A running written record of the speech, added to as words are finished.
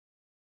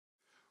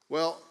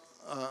Well,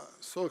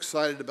 so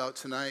excited about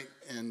tonight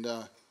and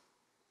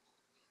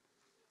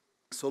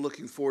so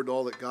looking forward to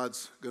all that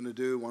God's going to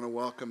do. Want to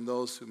welcome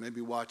those who may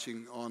be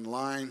watching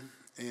online.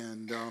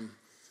 And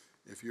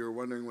if you're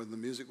wondering when the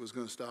music was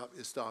going to stop,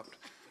 it stopped.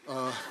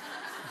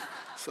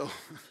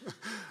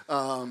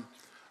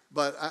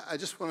 But I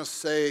just want to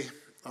say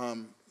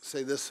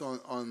this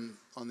on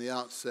the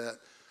outset,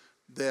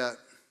 that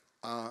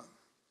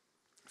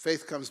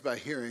faith comes by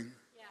hearing,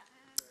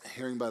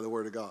 hearing by the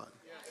Word of God.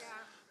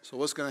 So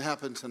what's going to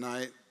happen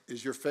tonight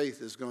is your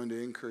faith is going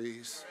to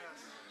increase.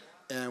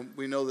 And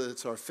we know that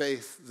it's our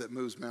faith that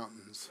moves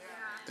mountains.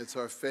 It's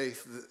our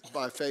faith that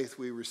by faith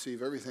we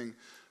receive everything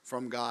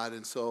from God.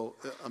 And so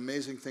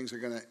amazing things are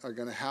going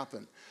to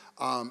happen.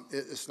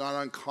 It's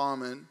not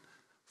uncommon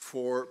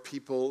for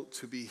people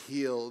to be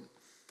healed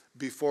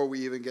before we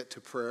even get to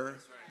prayer,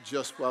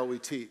 just while we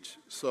teach.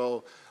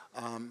 So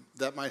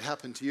that might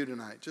happen to you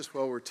tonight, just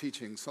while we're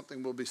teaching.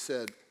 Something will be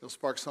said. It'll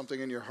spark something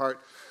in your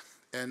heart.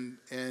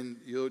 And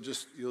you'll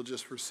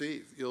just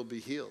receive. You'll be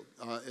healed.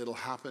 It'll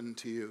happen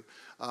to you.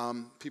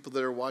 People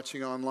that are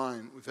watching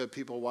online, we've had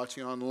people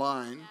watching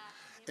online,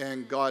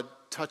 and God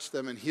touched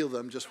them and healed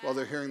them just while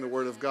they're hearing the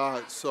Word of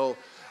God. So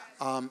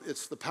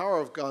it's the power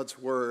of God's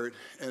Word,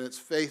 and it's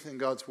faith in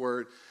God's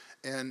Word,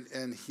 and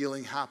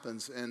healing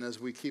happens. And as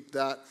we keep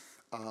that,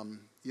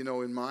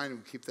 in mind,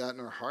 we keep that in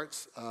our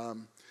hearts,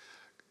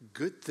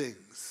 good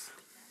things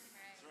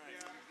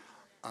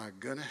are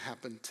going to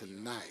happen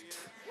tonight.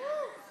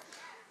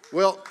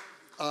 Well,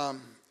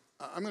 I'm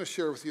going to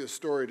share with you a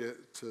story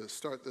to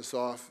start this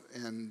off,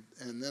 and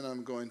then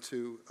I'm going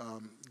to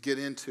get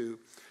into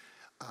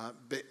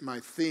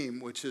my theme,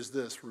 which is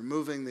this: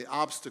 removing the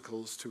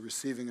obstacles to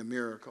receiving a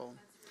miracle,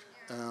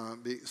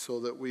 so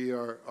that we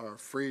are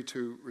free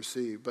to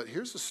receive. But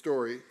here's a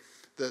story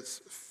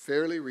that's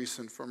fairly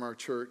recent from our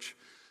church.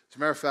 As a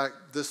matter of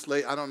fact, this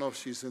lady, I don't know if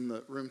she's in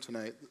the room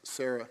tonight,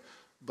 Sarah,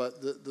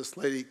 but this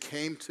lady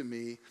came to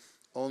me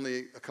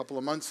only a couple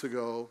of months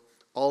ago,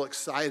 all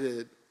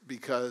excited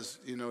because,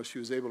 she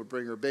was able to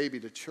bring her baby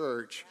to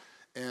church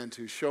and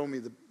to show me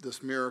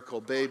this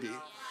miracle baby.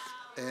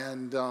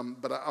 And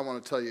but I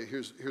want to tell you,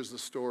 here's the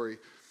story.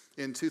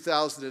 In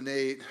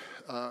 2008,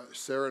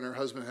 Sarah and her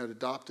husband had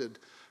adopted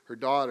her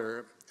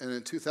daughter, and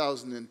in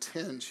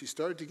 2010, she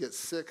started to get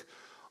sick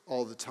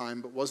all the time,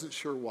 but wasn't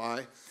sure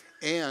why,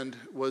 and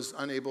was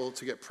unable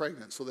to get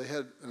pregnant. So they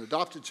had an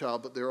adopted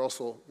child, but they were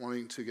also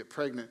wanting to get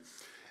pregnant.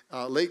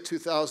 Late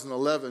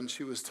 2011,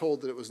 she was told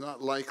that it was not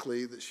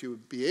likely that she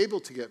would be able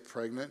to get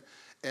pregnant,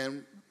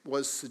 and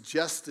was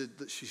suggested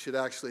that she should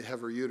actually have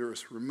her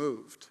uterus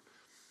removed.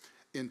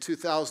 In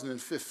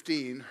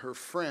 2015, her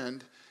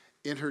friend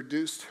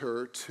introduced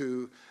her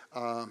to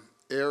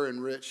Air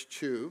and Rich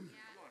Chu.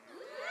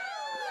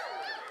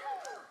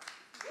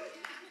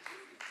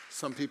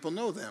 Some people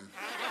know them.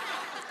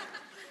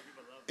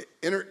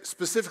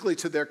 Specifically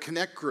to their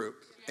Connect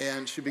group,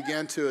 and she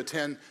began to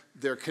attend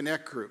their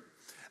Connect group.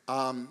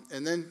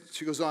 And then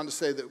she goes on to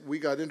say that we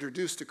got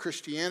introduced to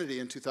Christianity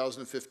in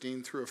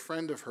 2015 through a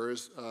friend of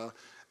hers,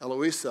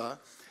 Eloisa,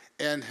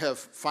 and have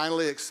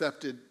finally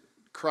accepted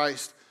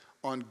Christ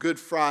on Good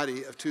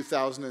Friday of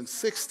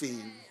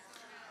 2016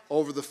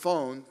 over the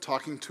phone,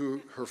 talking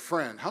to her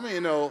friend. How many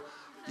of you know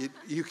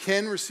you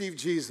can receive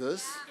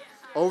Jesus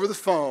over the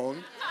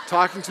phone,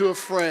 talking to a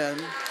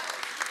friend?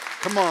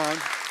 Come on.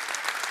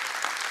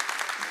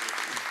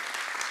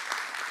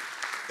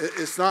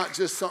 It's not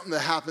just something that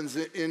happens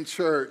in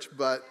church,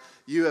 but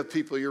you have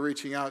people you're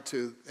reaching out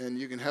to, and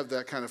you can have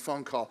that kind of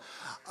phone call.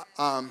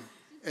 And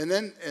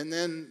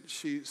then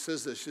she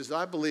says this. She says,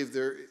 I believe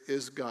there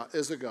is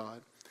a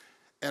God,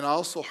 and I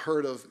also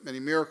heard of many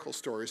miracle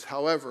stories.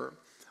 However,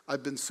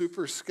 I've been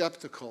super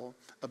skeptical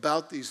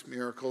about these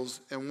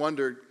miracles and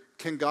wondered,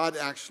 can God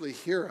actually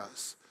hear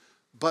us?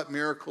 But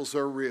miracles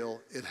are real.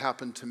 It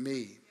happened to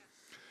me.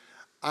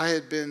 I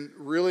had been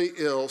really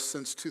ill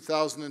since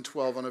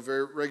 2012 on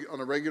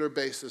a regular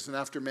basis, and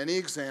after many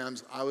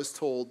exams, I was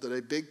told that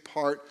a big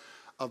part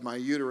of my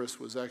uterus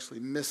was actually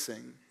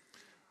missing.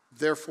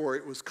 Therefore,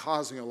 it was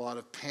causing a lot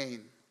of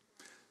pain.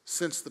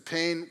 Since the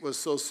pain was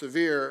so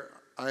severe,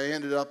 I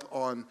ended up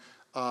on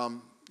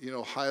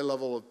high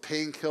level of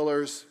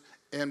painkillers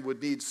and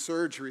would need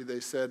surgery, they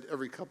said,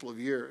 every couple of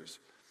years.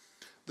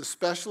 The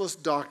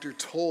specialist doctor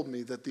told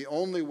me that the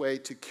only way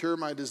to cure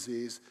my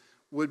disease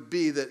would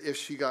be that if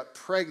she got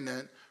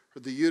pregnant,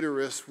 the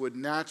uterus would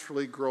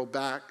naturally grow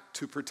back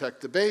to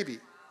protect the baby.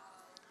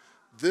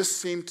 This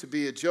seemed to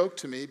be a joke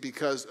to me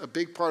because a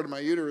big part of my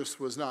uterus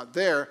was not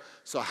there,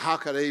 so how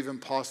could I even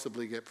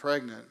possibly get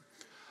pregnant?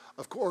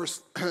 Of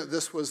course,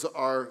 this was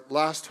our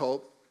last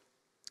hope,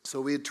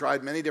 so we had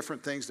tried many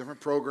different things, different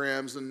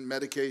programs and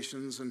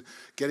medications and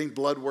getting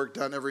blood work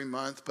done every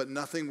month, but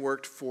nothing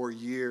worked for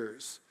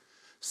years.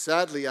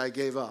 Sadly, I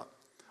gave up.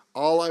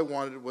 All I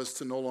wanted was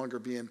to no longer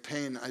be in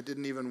pain. I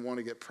didn't even want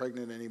to get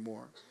pregnant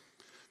anymore.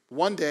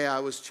 One day I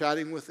was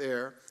chatting with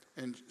Air,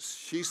 and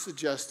she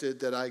suggested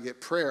that I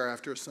get prayer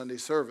after a Sunday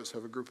service,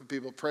 have a group of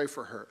people pray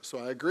for her. So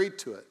I agreed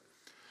to it.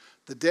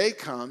 The day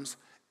comes,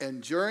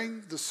 and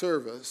during the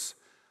service,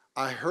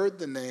 I heard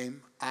the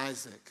name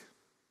Isaac.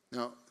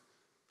 Now,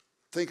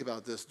 think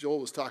about this. Joel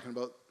was talking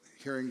about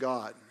hearing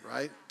God,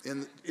 right?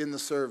 In the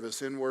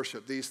service, in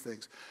worship, these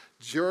things.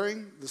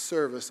 During the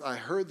service, I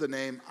heard the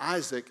name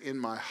Isaac in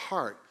my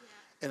heart,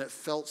 and it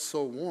felt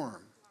so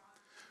warm.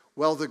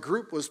 While the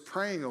group was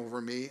praying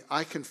over me,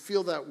 I can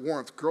feel that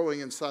warmth growing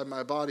inside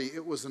my body.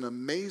 It was an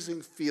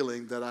amazing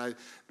feeling that I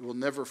will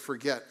never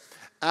forget.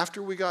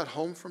 After we got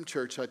home from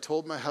church, I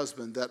told my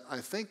husband that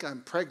I think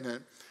I'm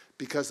pregnant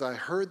because I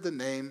heard the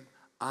name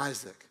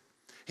Isaac.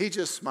 He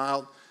just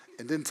smiled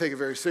and didn't take it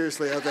very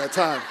seriously at that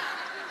time.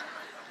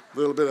 A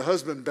little bit of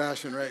husband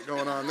bashing right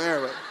going on there.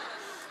 But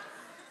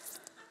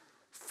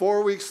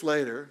 4 weeks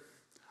later,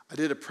 I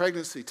did a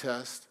pregnancy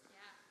test,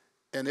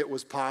 and it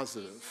was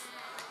positive.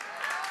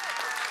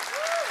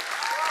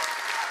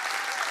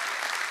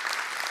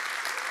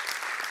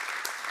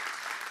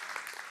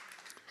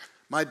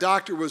 My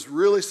doctor was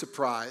really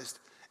surprised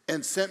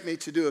and sent me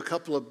to do a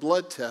couple of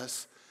blood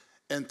tests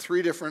and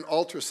 3 different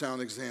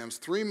ultrasound exams.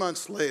 3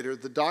 months later,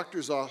 the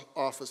doctor's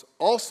office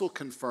also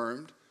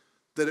confirmed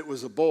that it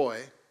was a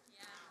boy,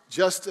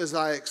 just as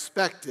I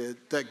expected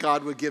that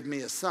God would give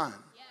me a son.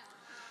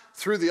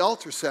 Through the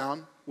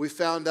ultrasound, we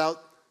found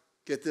out,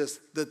 get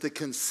this, that the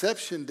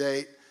conception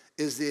date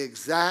is the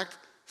exact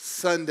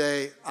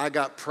Sunday I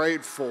got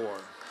prayed for.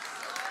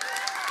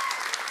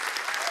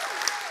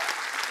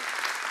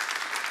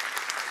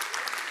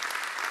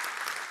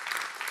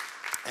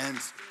 And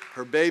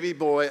her baby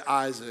boy,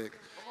 Isaac,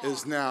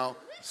 is now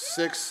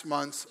 6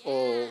 months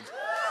old.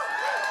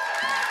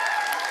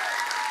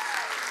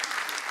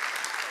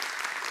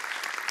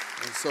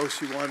 And so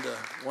she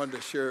wanted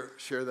to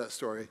share that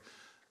story.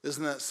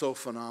 Isn't that so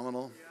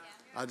phenomenal?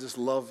 I just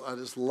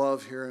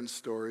love hearing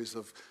stories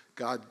of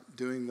God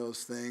doing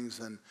those things.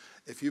 And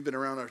if you've been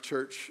around our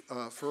church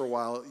for a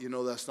while, you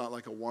know that's not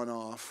like a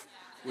one-off.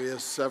 We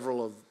have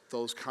several of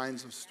those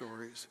kinds of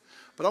stories.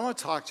 But I want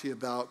to talk to you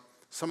about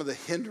some of the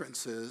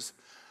hindrances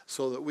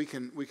so that we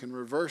can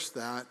reverse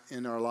that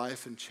in our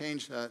life and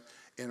change that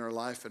in our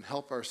life and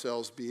help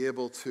ourselves be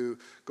able to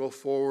go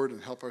forward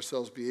and help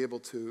ourselves be able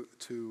to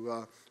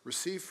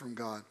receive from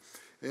God.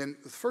 And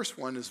the first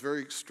one is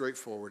very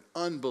straightforward: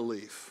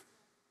 unbelief.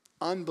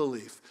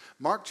 Unbelief.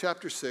 Mark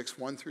chapter 6,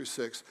 1 through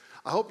 6.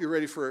 I hope you're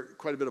ready for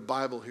quite a bit of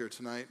Bible here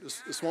tonight.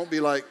 This won't be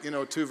like,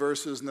 2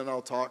 verses and then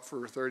I'll talk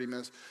for 30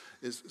 minutes.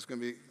 It's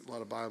going to be a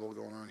lot of Bible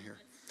going on here.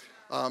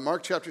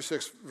 Mark chapter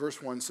 6,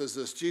 verse 1 says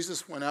this: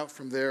 Jesus went out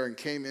from there and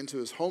came into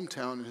his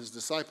hometown, and his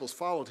disciples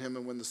followed him.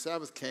 And when the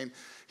Sabbath came,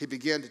 he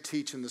began to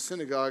teach in the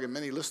synagogue, and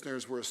many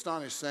listeners were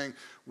astonished, saying,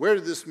 "Where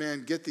did this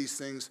man get these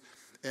things?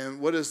 And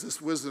what is this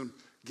wisdom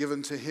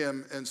given to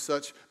him, and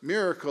such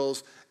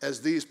miracles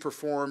as these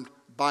performed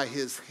by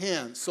his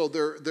hand?" So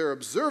they're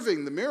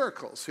observing the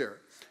miracles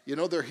here.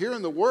 They're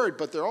hearing the word,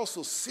 but they're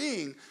also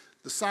seeing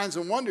the signs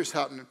and wonders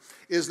happening.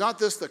 Is not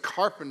this the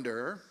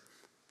carpenter,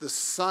 the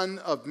son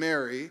of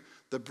Mary,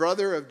 the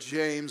brother of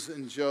James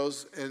and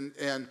Joseph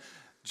and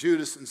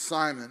Judas and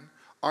Simon?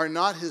 Are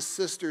not his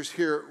sisters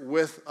here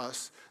with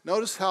us?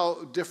 Notice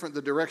how different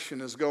the direction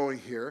is going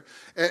here.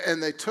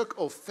 And they took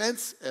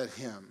offense at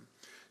him.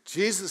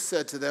 Jesus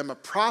said to them, "A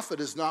prophet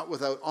is not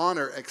without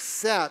honor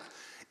except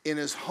in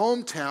his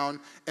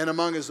hometown and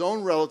among his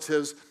own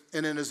relatives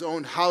and in his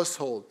own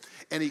household."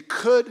 And he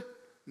could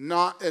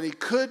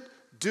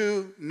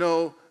do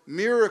no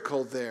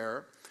miracle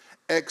there,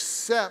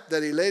 except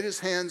that he laid his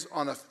hands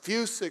on a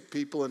few sick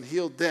people and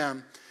healed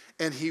them,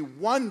 and he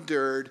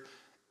wondered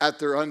at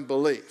their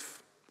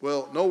unbelief.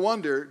 Well, no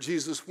wonder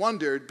Jesus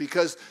wondered,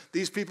 because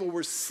these people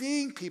were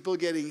seeing people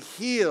getting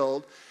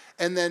healed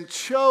and then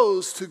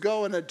chose to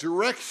go in a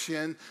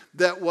direction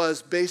that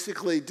was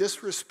basically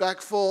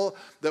disrespectful,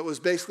 that was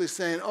basically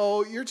saying,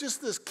 "Oh, you're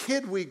just this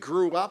kid we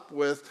grew up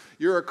with.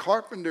 You're a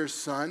carpenter's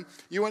son.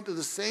 You went to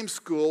the same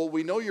school.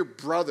 We know your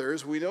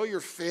brothers. We know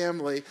your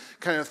family,"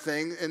 kind of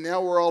thing. And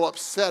now we're all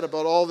upset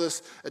about all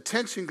this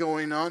attention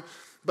going on.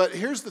 But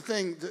here's the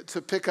thing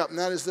to pick up, and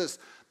that is this: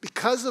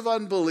 because of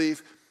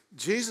unbelief,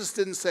 Jesus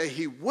didn't say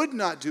he would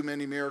not do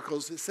many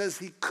miracles. It says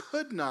he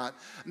could not.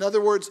 In other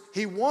words,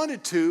 he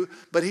wanted to,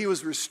 but he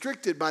was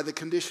restricted by the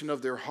condition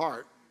of their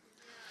heart.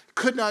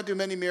 Could not do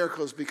many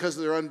miracles because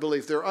of their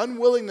unbelief, their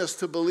unwillingness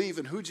to believe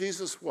in who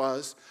Jesus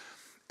was,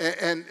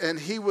 and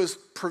he was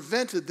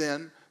prevented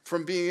then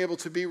from being able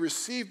to be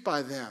received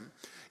by them.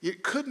 You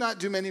could not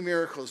do many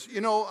miracles.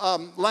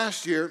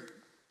 Last year,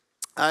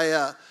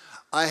 I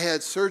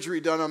had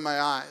surgery done on my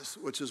eyes,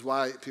 which is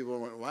why people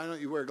went, "Why don't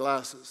you wear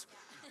glasses?"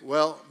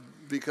 Well,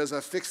 because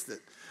I fixed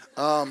it.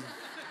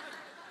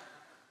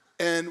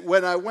 And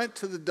when I went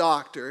to the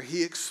doctor,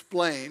 he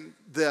explained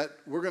that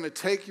we're going to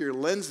take your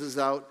lenses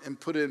out and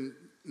put in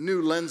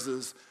new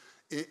lenses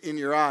in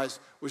your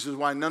eyes, which is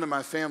why none of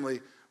my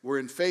family were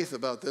in faith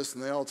about this,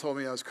 and they all told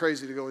me I was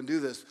crazy to go and do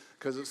this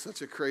because it's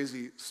such a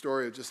crazy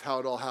story of just how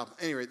it all happened.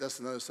 Anyway, that's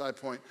another side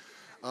point.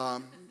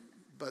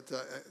 But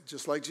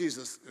just like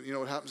Jesus, you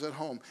know what happens at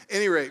home. At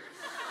any rate.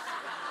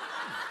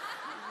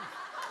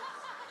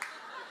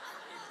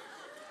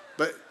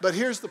 But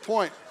here's the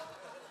point.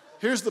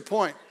 Here's the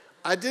point.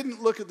 I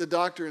didn't look at the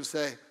doctor and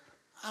say,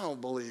 I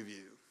don't believe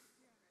you.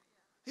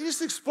 He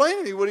just explained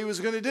to me what he was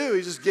going to do.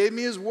 He just gave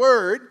me his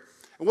word.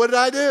 And what did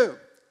I do?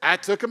 I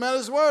took him at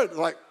his word.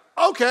 Like,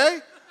 okay,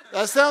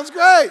 that sounds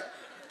great.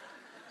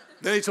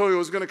 Then he told me what it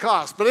was going to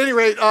cost. But at any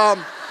rate,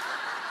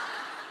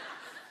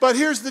 but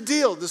here's the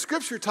deal. The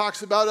scripture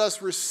talks about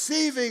us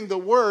receiving the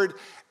word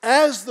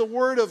as the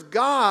word of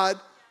God,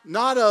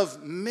 not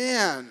of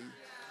men.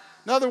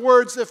 In other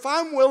words, if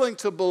I'm willing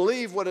to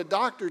believe what a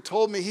doctor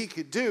told me he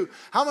could do,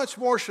 how much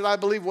more should I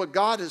believe what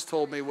God has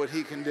told me what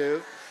he can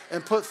do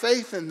and put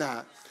faith in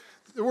that?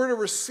 We're to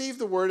receive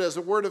the word as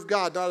a word of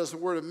God, not as a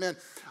word of men.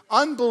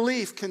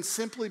 Unbelief can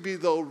simply be,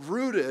 though,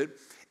 rooted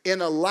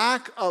in a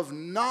lack of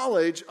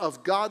knowledge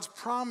of God's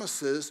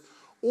promises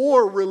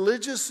or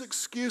religious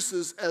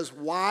excuses as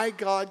why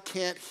God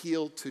can't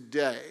heal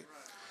today.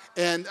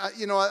 And,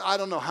 I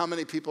don't know how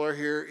many people are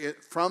here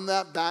from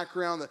that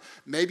background. That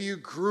maybe you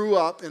grew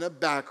up in a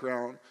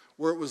background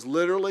where it was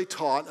literally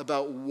taught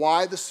about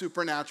why the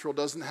supernatural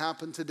doesn't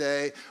happen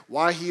today,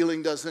 why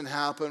healing doesn't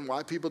happen,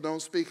 why people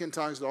don't speak in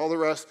tongues, and all the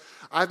rest.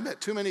 I've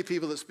met too many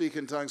people that speak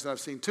in tongues, and I've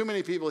seen too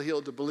many people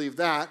healed to believe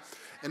that.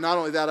 And not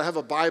only that, I have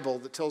a Bible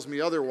that tells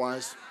me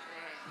otherwise.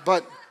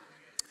 But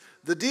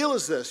the deal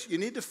is this. You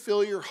need to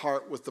fill your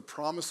heart with the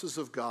promises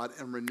of God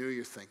and renew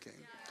your thinking.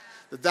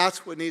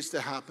 That's what needs to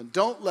happen.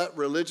 Don't let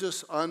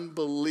religious an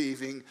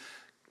unbelieving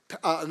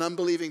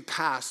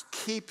past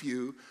keep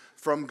you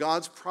from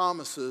God's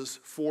promises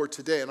for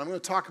today. And I'm going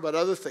to talk about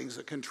other things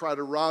that can try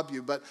to rob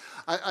you. But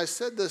I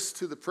said this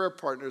to the prayer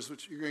partners,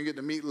 which you're going to get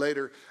to meet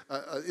later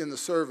in the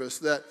service,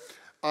 that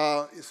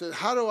he said,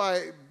 how do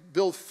I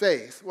build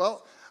faith?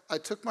 Well, I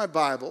took my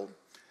Bible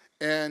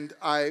and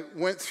I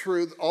went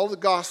through all the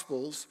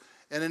Gospels,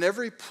 and in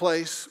every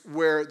place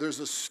where there's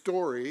a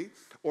story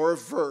or a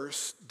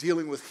verse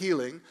dealing with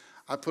healing,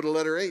 I put a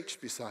letter H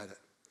beside it.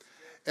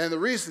 And the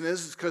reason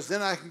is because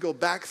then I can go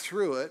back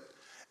through it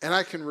and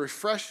I can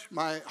refresh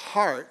my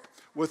heart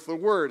with the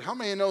word. How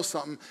many know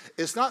something?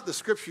 It's not the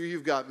scripture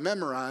you've got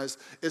memorized,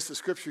 it's the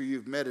scripture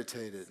you've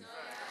meditated.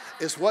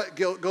 It's what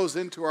goes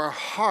into our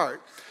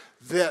heart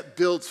that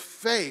builds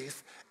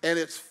faith, and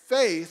it's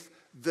faith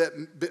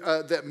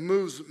that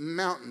moves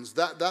mountains.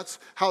 That's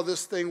how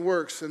this thing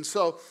works. And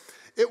so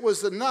it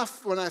was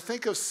enough when I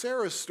think of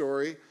Sarah's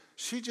story.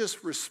 She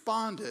just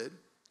responded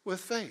with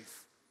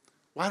faith.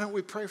 Why don't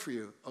we pray for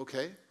you?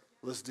 Okay,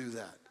 let's do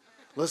that.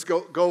 Let's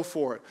go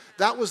for it.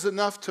 That was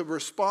enough to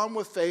respond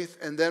with faith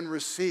and then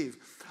receive.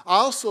 I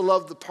also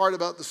love the part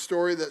about the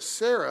story that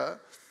Sarah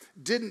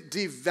didn't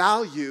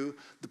devalue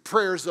the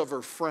prayers of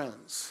her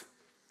friends.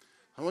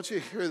 I want you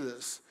to hear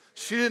this.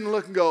 She didn't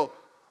look and go,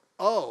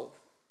 oh,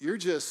 you're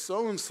just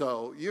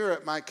so-and-so. You're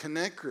at my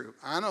Connect group.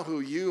 I know who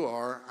you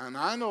are, and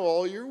I know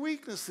all your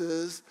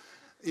weaknesses.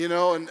 And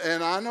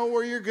I know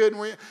where you're good.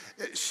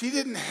 She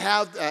didn't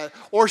have that,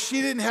 or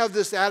she didn't have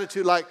this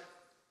attitude like,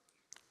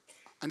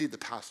 I need the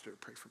pastor to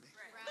pray for me.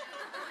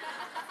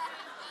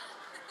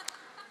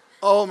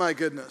 Oh my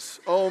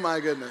goodness. Oh my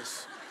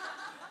goodness.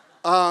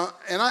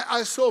 And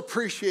I so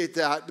appreciate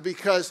that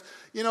because,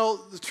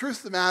 the truth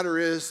of the matter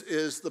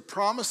is the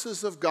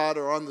promises of God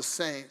are on the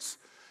saints.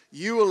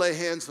 You will lay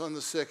hands on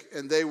the sick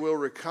and they will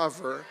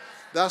recover.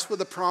 That's what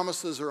the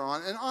promises are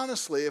on. And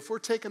honestly, if we're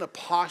taking a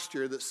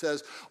posture that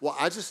says, well,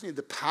 I just need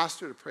the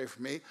pastor to pray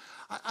for me,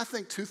 I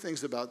think two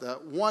things about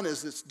that. One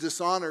is it's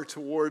dishonor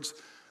towards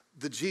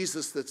the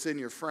Jesus that's in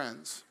your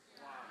friends.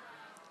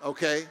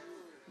 Okay?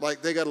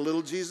 Like they got a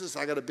little Jesus,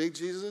 I got a big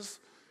Jesus.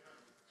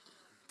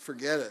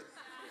 Forget it.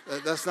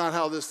 That's not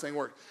how this thing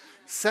works.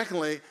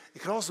 Secondly,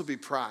 it can also be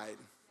pride.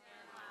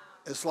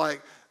 It's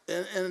like,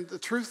 and the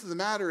truth of the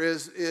matter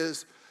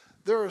is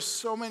there are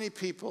so many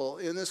people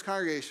in this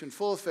congregation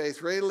full of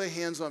faith, ready to lay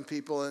hands on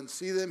people and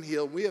see them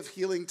healed. We have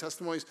healing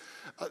testimonies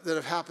that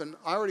have happened.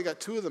 I already got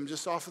 2 of them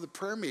just off of the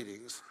prayer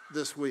meetings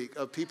this week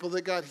of people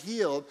that got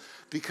healed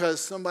because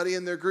somebody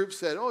in their group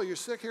said, oh, you're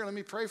sick here, let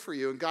me pray for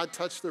you. And God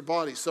touched their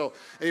body. So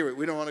anyway,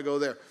 we don't want to go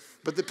there.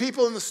 But the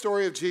people in the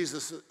story of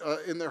Jesus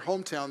in their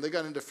hometown, they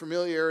got into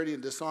familiarity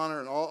and dishonor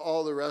and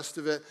all the rest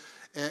of it.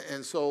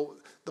 And so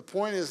the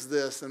point is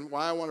this, and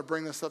why I want to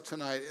bring this up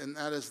tonight, and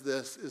that is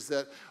this, is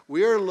that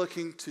we are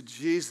looking to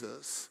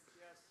Jesus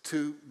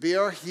to be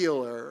our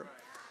healer,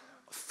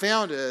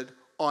 founded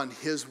on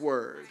his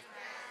word.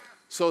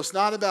 So it's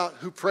not about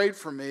who prayed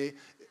for me.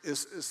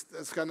 It's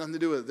got nothing to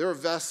do with it. They're a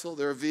vessel,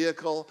 they're a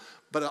vehicle,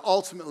 but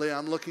ultimately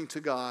I'm looking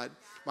to God.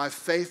 My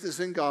faith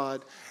is in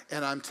God,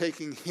 and I'm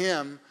taking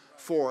him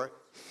for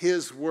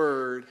his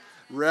word,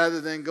 rather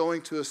than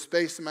going to a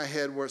space in my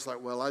head where it's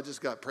like, well, I just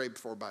got prayed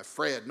for by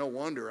Fred. No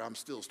wonder I'm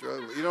still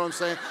struggling. You know what I'm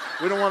saying?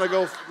 We don't want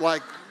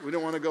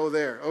to go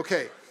there.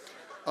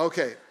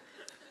 Okay.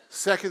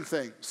 Second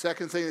thing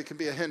that can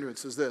be a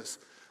hindrance is this: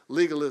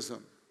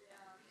 legalism.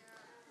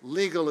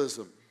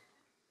 Legalism.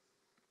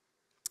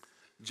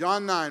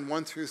 John 9,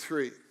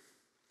 1-3.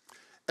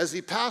 As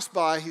he passed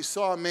by, he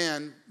saw a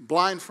man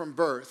blind from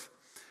birth,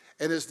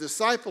 and his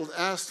disciples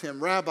asked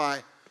him, Rabbi,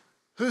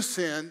 who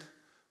sinned,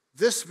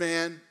 this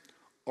man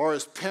or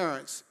his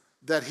parents,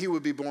 that he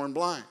would be born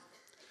blind?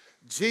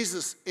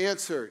 Jesus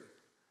answered,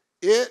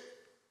 it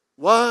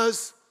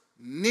was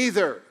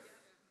neither.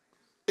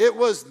 It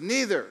was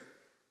neither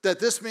that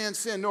this man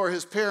sinned nor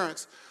his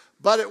parents,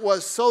 but it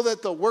was so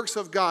that the works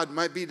of God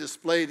might be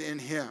displayed in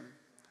him.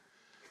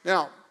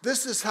 Now,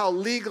 this is how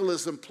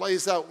legalism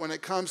plays out when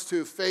it comes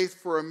to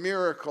faith for a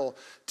miracle.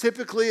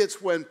 Typically,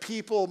 it's when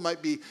people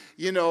might be,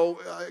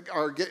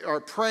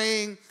 are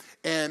praying,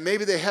 and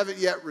maybe they haven't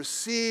yet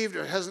received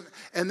or hasn't,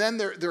 and then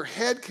their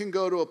head can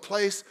go to a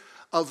place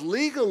of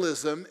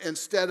legalism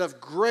instead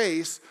of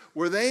grace,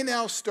 where they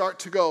now start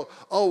to go,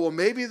 oh, well,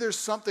 maybe there's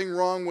something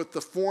wrong with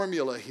the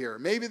formula here.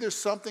 Maybe there's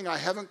something I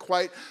haven't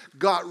quite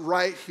got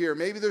right here.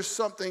 Maybe there's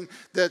something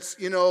that's,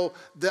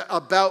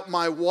 about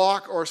my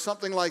walk or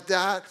something like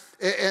that.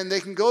 And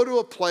they can go to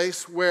a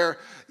place where,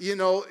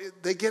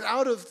 they get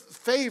out of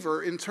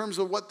favor in terms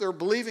of what they're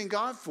believing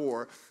God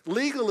for.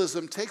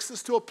 Legalism takes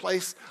us to a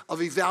place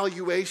of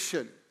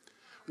evaluation,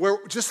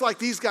 where just like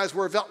these guys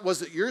were,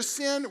 was it your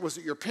sin? Was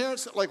it your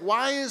parents? Like,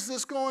 why is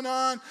this going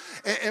on?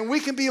 And we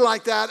can be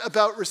like that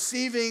about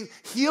receiving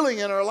healing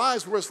in our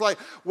lives, where it's like,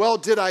 well,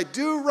 did I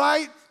do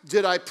right?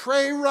 Did I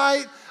pray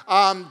right?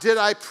 Did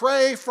I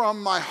pray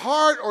from my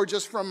heart or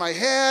just from my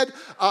head?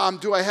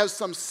 Do I have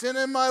some sin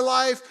in my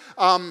life?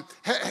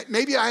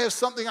 Maybe I have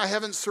something I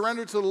haven't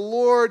surrendered to the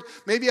Lord.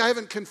 Maybe I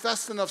haven't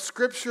confessed enough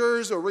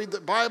scriptures or read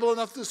the Bible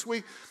enough this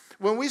week.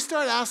 When we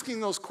start asking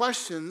those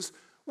questions,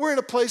 we're in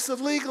a place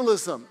of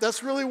legalism.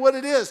 That's really what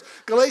it is.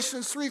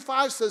 Galatians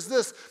 3:5 says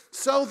this,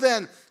 so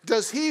then,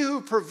 does he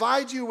who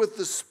provides you with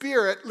the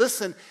Spirit,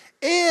 listen,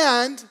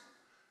 and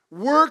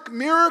work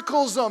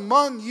miracles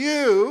among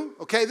you,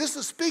 okay, this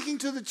is speaking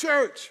to the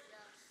church,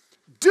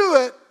 do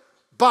it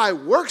by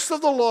works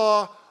of the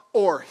law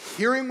or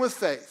hearing with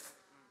faith.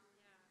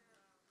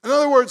 In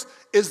other words,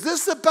 is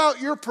this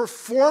about your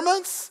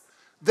performance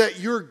that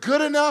you're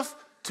good enough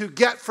to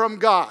get from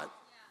God?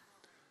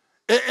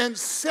 And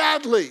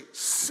sadly,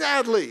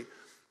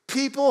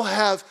 people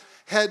have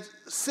had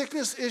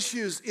sickness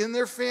issues in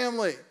their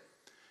family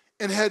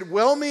and had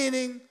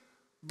well-meaning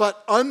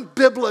but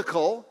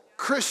unbiblical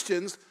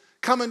Christians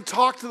come and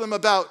talk to them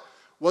about,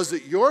 was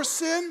it your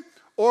sin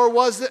or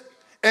was it,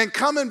 and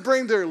come and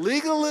bring their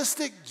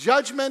legalistic,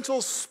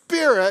 judgmental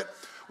spirit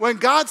when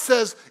God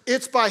says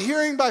it's by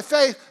hearing by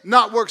faith,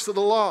 not works of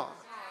the law.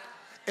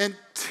 And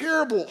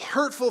terrible,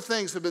 hurtful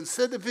things have been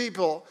said to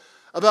people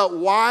about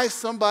why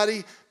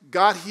somebody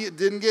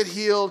didn't get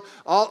healed,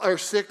 or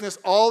sickness,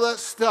 all that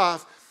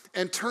stuff,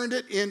 and turned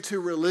it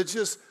into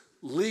religious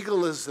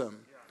legalism.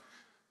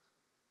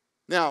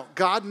 Now,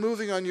 God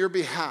moving on your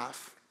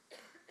behalf,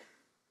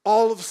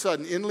 all of a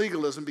sudden in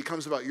legalism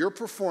becomes about your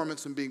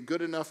performance and being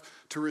good enough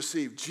to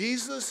receive.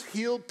 Jesus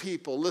healed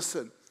people,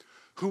 listen,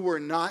 who were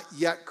not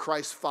yet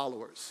Christ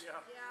followers. Yeah.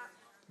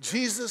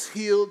 Jesus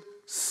healed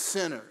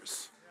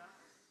sinners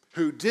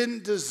who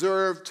didn't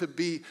deserve to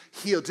be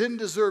healed, didn't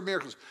deserve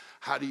miracles.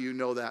 How do you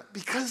know that?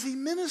 Because he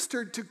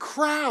ministered to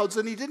crowds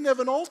and he didn't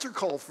have an altar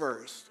call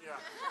first. Yeah.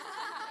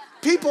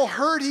 People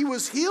heard he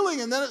was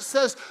healing, and then it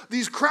says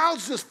these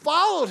crowds just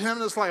followed him,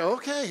 and it's like,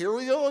 okay, here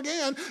we go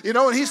again.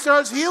 And he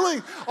starts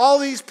healing all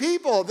these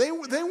people. They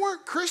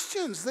weren't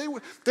Christians. They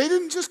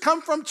didn't just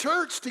come from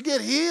church to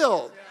get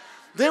healed. Yeah.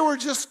 They were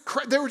just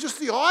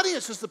the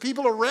audience, just the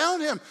people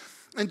around him.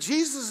 And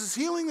Jesus is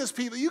healing these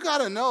people. You got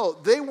to know,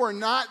 they were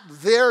not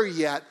there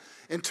yet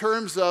in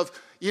terms of,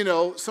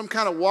 some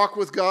kind of walk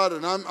with God,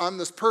 and I'm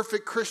this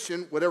perfect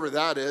Christian, whatever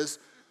that is.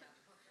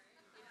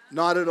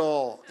 Not at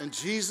all. And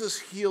Jesus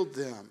healed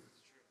them.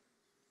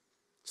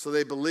 So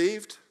they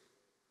believed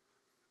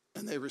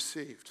and they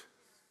received.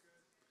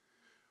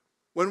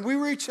 When we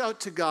reach out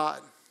to God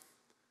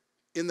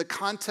in the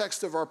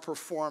context of our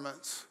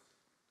performance,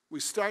 we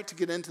start to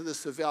get into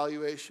this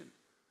evaluation.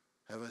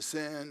 Have I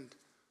sinned?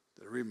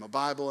 Did I read my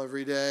Bible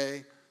every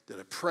day? Did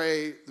I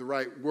pray the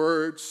right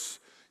words?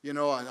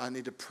 I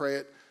need to pray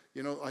it.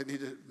 I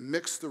need to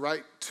mix the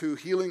right two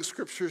healing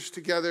scriptures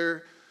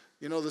together.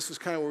 This is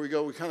kind of where we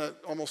go. We kind of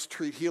almost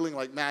treat healing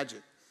like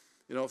magic.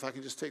 If I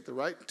can just take the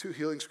right two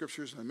healing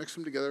scriptures and I mix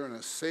them together and I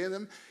say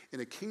them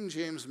in a King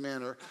James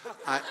manner,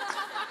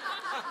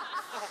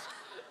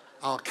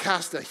 I'll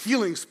cast a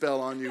healing spell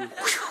on you.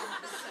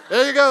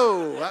 There you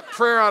go. That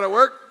prayer ought to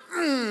work.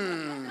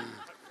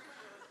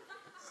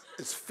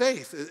 It's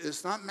faith.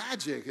 It's not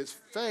magic. It's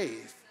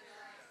faith.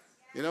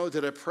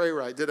 Did I pray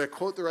right? Did I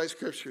quote the right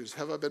scriptures?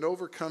 Have I been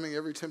overcoming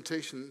every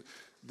temptation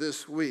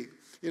this week?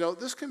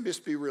 This can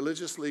just be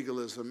religious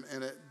legalism,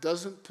 and it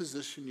doesn't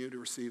position you to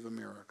receive a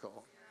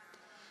miracle.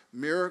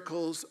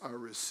 Miracles are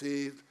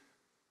received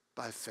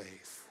by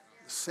faith,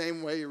 the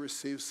same way you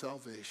receive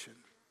salvation.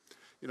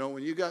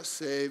 When you got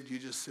saved, you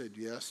just said,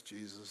 yes,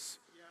 Jesus,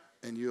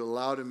 and you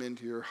allowed him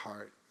into your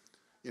heart.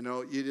 You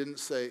didn't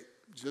say,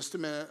 just a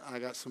minute, I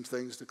got some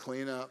things to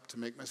clean up to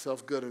make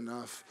myself good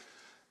enough.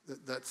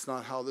 That's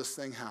not how this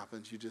thing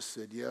happens. You just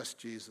said, yes,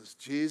 Jesus.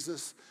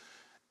 Jesus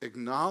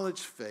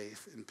acknowledged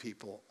faith in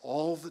people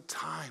all the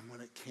time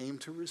when it came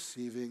to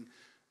receiving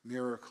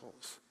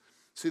miracles.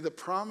 See, the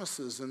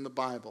promises in the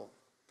Bible,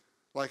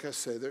 like I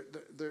say,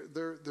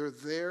 they're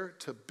there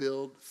to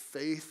build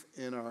faith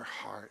in our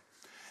heart.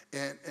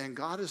 And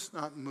God is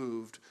not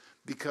moved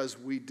because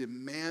we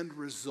demand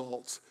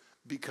results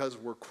because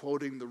we're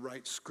quoting the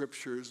right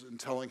scriptures and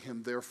telling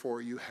him,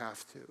 therefore, you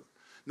have to.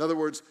 In other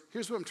words,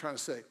 here's what I'm trying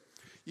to say.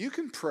 You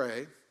can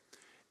pray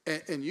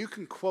and you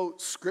can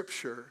quote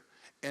scripture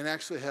and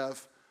actually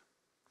have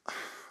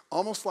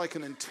almost like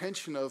an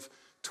intention of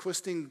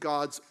twisting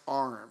God's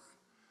arm.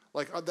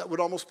 Like that would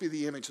almost be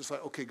the image. It's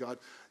like, okay, God,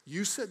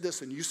 you said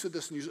this and you said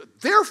this and you said,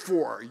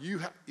 therefore, you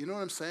know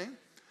what I'm saying?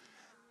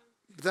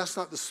 But that's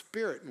not the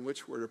spirit in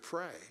which we're to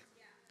pray.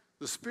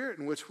 The spirit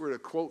in which we're to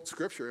quote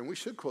scripture, and we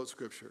should quote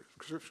scripture.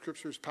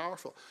 Scripture is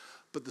powerful.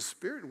 But the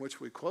spirit in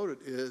which we quote it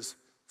is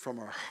from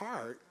our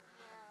heart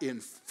in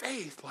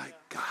faith, like,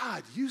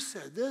 God, you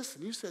said this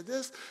and you said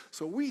this.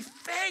 So we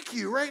thank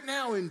you right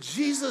now in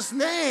Jesus'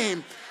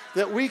 name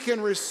that we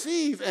can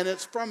receive. And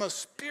it's from a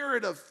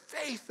spirit of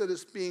faith that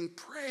is being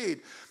prayed,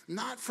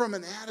 not from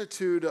an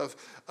attitude of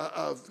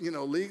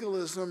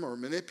legalism or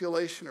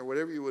manipulation or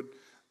whatever you would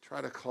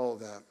try to call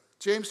that.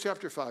 James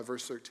chapter 5,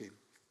 verse 13.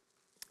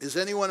 Is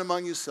anyone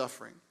among you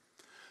suffering?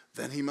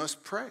 Then he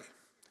must pray.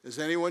 Is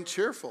anyone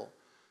cheerful?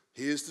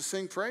 He is to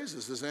sing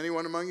praises. Is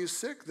anyone among you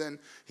sick? Then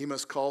he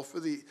must call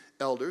for the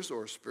elders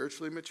or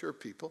spiritually mature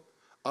people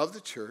of the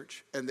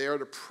church, and they are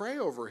to pray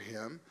over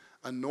him,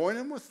 anoint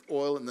him with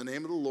oil in the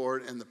name of the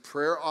Lord, and the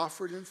prayer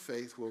offered in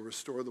faith will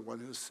restore the one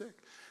who is sick.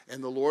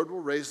 And the Lord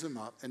will raise him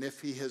up. And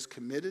if he has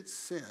committed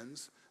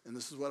sins, and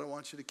this is what I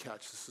want you to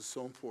catch, this is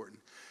so important.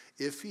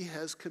 If he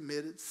has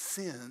committed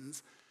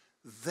sins,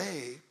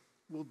 they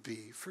will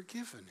be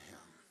forgiven him.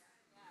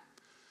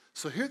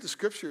 So here the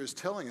scripture is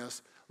telling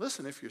us,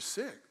 listen, if you're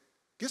sick,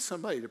 get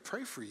somebody to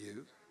pray for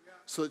you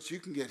so that you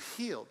can get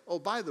healed. Oh,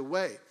 by the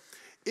way,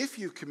 if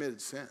you've committed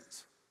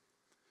sins,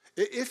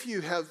 if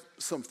you have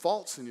some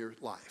faults in your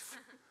life,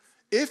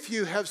 if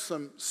you have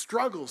some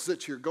struggles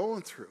that you're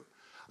going through,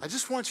 I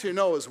just want you to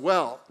know as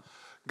well,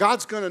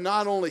 God's going to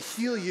not only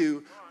heal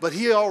you, but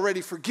he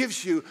already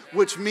forgives you,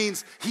 which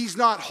means he's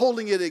not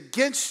holding it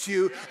against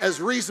you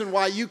as reason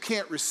why you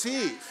can't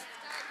receive.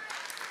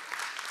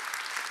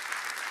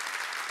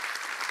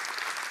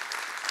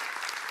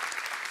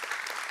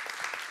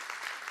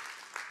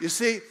 You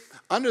see,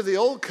 under the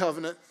old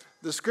covenant,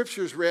 the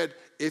scriptures read,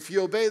 if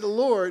you obey the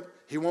Lord,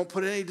 he won't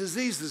put any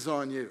diseases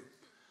on you.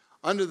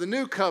 Under the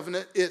new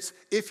covenant, it's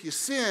if you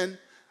sin,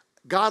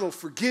 God will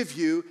forgive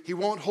you, he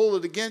won't hold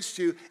it against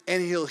you,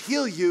 and he'll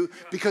heal you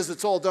because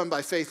it's all done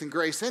by faith and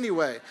grace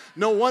anyway.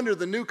 No wonder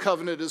the new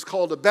covenant is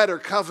called a better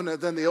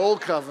covenant than the old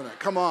covenant.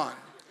 Come on.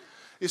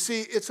 You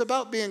see, it's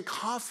about being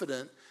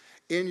confident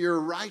in your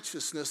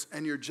righteousness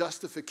and your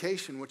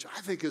justification, which I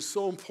think is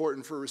so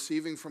important for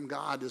receiving from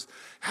God, is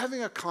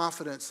having a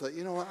confidence that,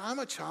 you know what, I'm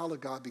a child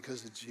of God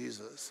because of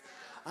Jesus.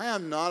 I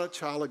am not a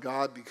child of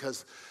God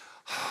because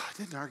I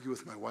didn't argue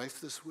with my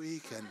wife this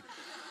week, and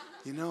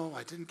you know,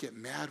 I didn't get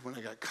mad when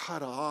I got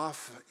cut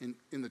off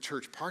in the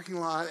church parking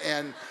lot,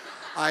 and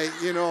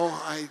you know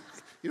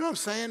what I'm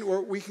saying?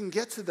 Where we can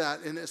get to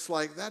that, and it's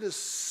like that is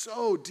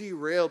so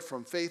derailed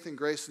from faith and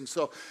grace, and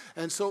so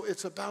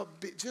it's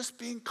about just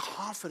being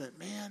confident,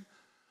 man.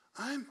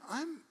 I'm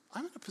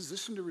in a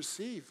position to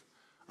receive.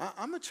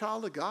 I'm a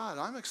child of God.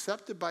 I'm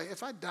accepted by.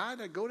 If I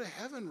died, I'd go to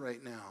heaven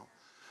right now.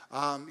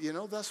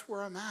 That's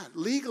where I'm at.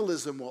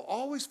 Legalism will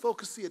always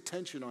focus the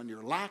attention on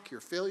your lack, your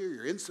failure,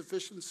 your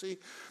insufficiency,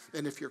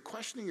 and if you're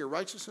questioning your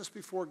righteousness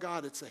before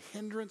God, it's a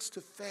hindrance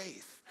to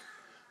faith.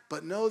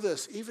 But know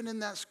this, even in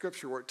that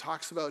scripture where it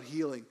talks about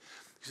healing,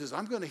 he says,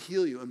 I'm going to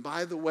heal you. And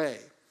by the way,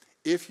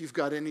 if you've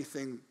got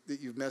anything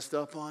that you've messed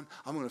up on,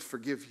 I'm going to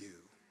forgive you.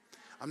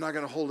 I'm not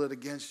going to hold it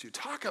against you.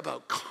 Talk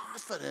about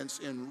confidence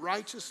in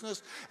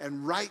righteousness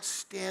and right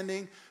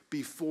standing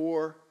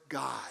before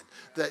God.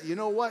 That, you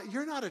know what?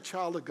 You're not a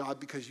child of God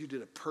because you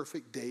did a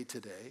perfect day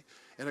today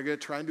and are going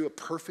to try and do a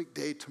perfect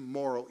day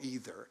tomorrow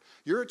either.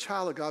 You're a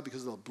child of God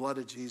because of the blood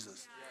of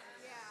Jesus.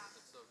 Yeah.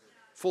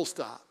 Full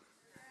stop.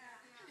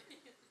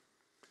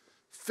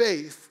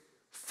 Faith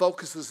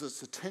focuses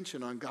its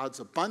attention on God's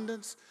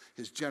abundance,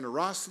 his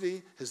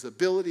generosity, his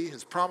ability,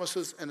 his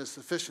promises, and his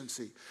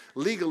sufficiency.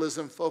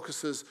 Legalism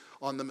focuses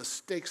on the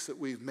mistakes that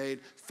we've made.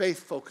 Faith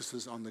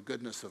focuses on the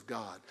goodness of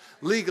God.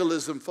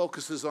 Legalism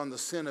focuses on the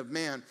sin of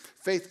man.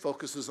 Faith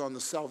focuses on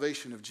the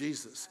salvation of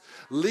Jesus.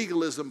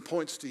 Legalism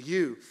points to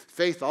you.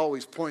 Faith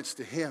always points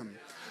to him.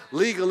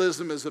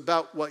 Legalism is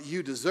about what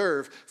you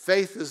deserve.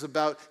 Faith is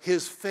about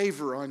his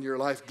favor on your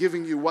life,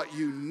 giving you what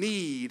you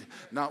need,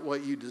 not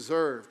what you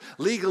deserve.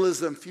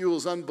 Legalism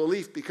fuels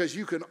unbelief because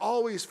you can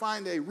always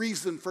find a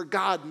reason for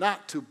God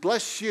not to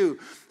bless you.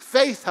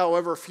 Faith,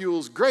 however,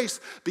 fuels grace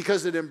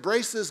because it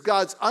embraces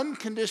God's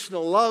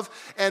unconditional love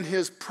and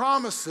his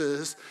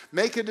promises.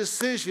 Make a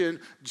decision.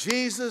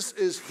 Jesus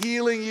is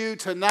healing you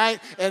tonight,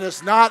 and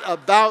it's not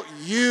about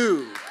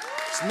you.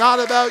 It's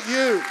not about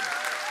you.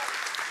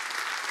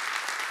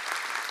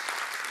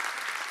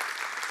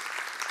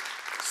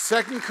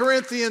 2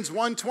 Corinthians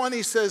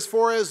 1:20 says,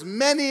 for as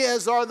many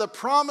as are the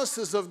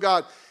promises of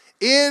God,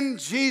 In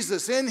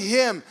Jesus, in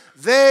him,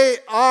 they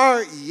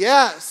are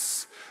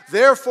yes.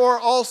 Therefore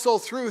also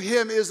through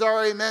him is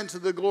our amen to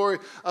the glory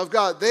of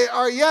God. They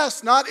are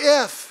yes, not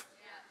if.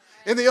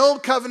 In the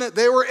old covenant,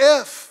 they were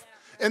if.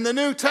 In the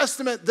New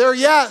Testament, they're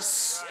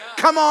yes.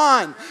 Come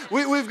on.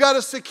 We've got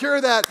to secure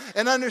that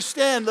and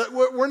understand that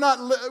we're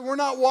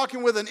not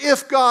walking with an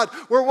if God.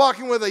 We're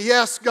walking with a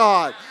yes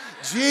God.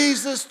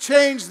 Jesus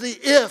changed the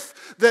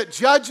if that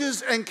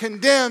judges and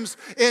condemns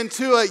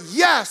into a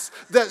yes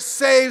that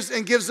saves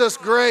and gives us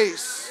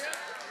grace.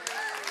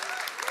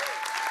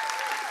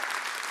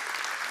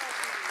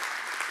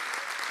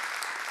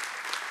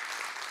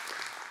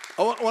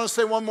 I want to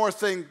say one more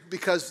thing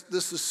because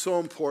this is so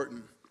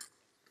important.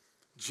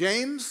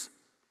 James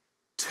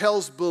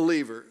tells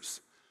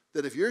believers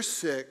that if you're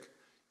sick,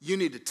 you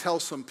need to tell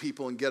some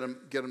people and get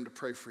them to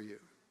pray for you.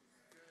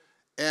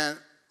 And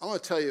I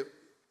want to tell you,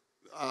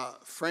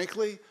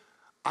 frankly,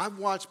 I've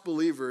watched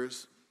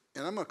believers,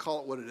 and I'm going to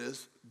call it what it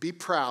is, be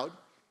proud.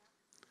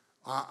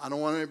 I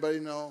don't want anybody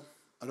to know.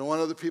 I don't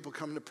want other people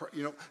coming to pray.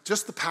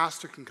 Just the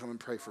pastor can come and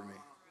pray for me.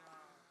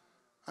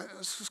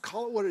 Let's just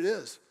call it what it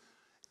is.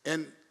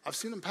 And I've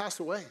seen them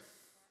pass away.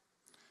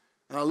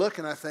 And I look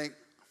and I think,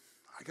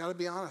 I got to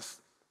be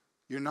honest.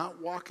 You're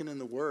not walking in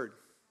the Word.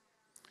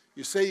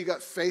 You say you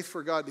got faith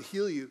for God to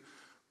heal you,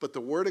 but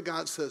the Word of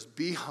God says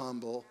be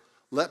humble,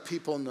 let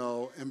people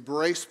know,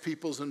 embrace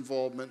people's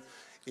involvement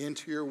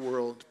into your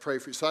world to pray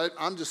for you. So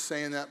I'm just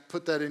saying that.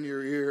 Put that in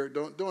your ear.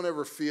 Don't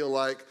ever feel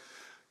like,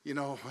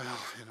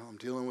 I'm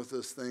dealing with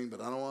this thing, but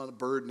I don't want to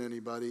burden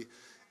anybody.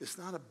 It's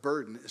not a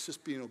burden. It's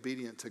just being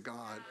obedient to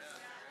God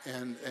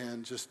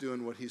and just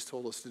doing what he's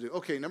told us to do.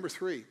 Okay, number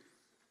 3.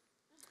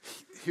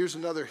 Here's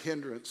another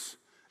hindrance,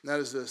 and that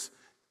is this.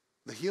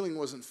 The healing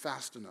wasn't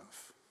fast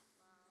enough.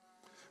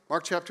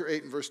 Mark chapter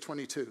 8 and verse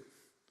 22.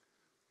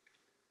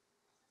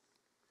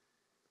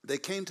 They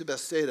came to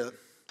Bethsaida,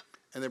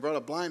 and they brought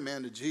a blind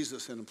man to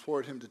Jesus and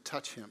implored him to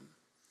touch him.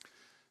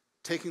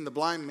 Taking the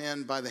blind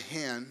man by the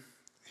hand,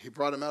 he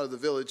brought him out of the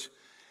village,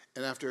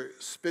 and after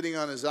spitting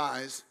on his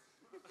eyes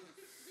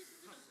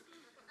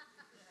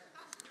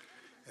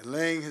and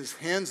laying his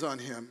hands on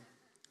him,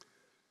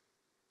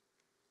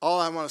 all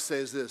I want to say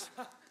is this.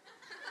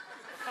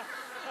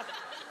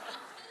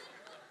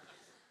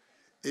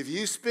 If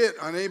you spit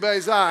on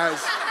anybody's eyes,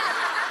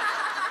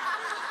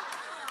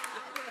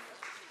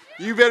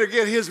 you better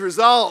get his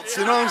results.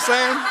 You know what I'm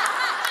saying?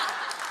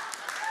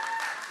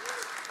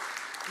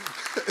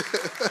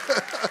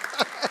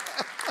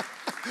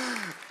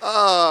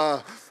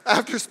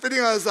 After spitting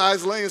on his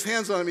eyes, laying his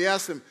hands on him, he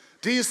asked him,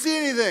 "Do you see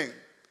anything?"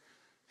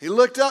 He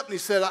looked up and he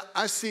said,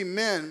 I see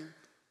men,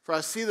 for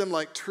I see them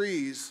like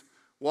trees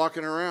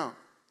walking around.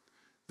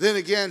 Then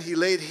again, he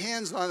laid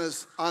hands on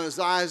his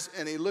eyes,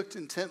 and he looked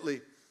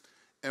intently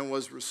and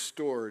was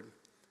restored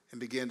and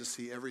began to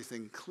see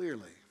everything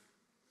clearly.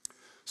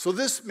 So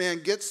this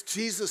man gets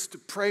Jesus to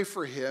pray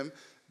for him.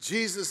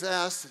 Jesus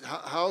asks,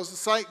 how's the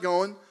sight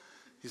going?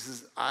 He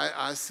says,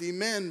 I see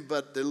men,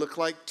 but they look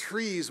like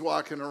trees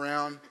walking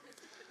around.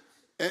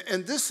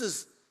 And this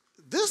is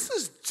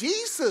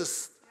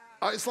Jesus.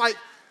 It's like,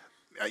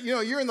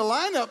 you're in the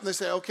lineup, and they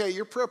say, okay,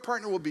 your prayer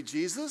partner will be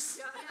Jesus.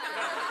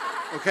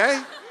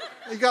 Okay?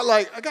 I got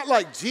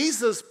like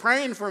Jesus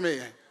praying for me.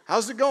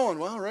 How's it going?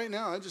 Well, right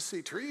now I just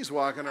see trees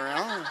walking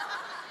around.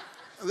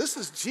 This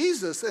is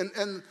Jesus.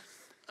 And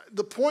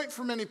the point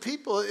for many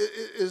people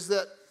is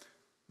that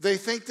they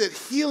think that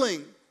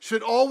healing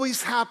should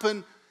always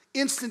happen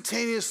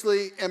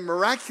instantaneously and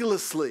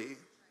miraculously.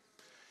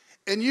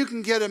 And you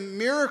can get a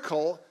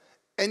miracle,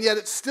 and yet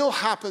it still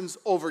happens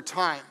over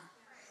time.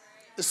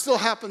 It still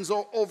happens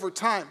over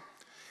time.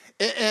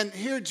 And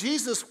here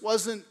Jesus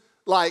wasn't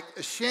like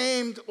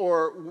ashamed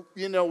or,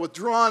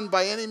 withdrawn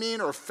by any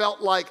means, or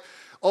felt like,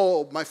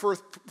 oh, my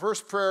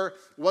first prayer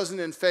wasn't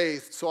in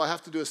faith, so I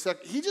have to do a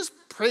second. He just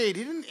prayed.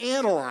 He didn't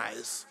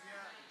analyze.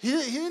 He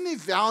didn't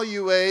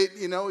evaluate.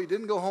 He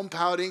didn't go home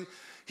pouting.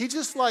 He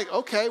just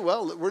okay,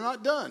 well, we're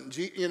not done,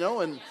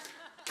 and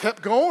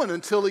kept going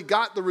until he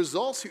got the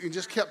results. He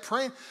just kept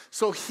praying.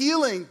 So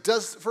healing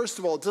does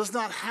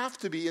not have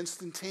to be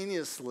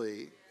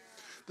instantaneously.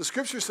 The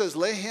scripture says,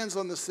 lay hands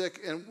on the sick,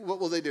 and what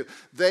will they do?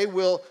 They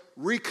will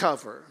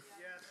recover.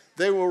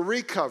 They will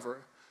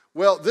recover.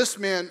 Well, this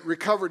man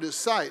recovered his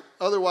sight.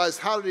 Otherwise,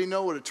 how did he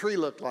know what a tree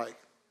looked like?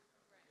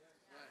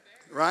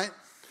 Right?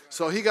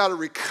 So he got a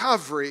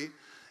recovery,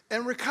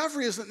 and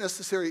recovery isn't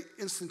necessarily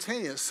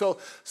instantaneous. So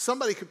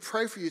somebody could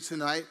pray for you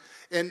tonight,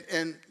 and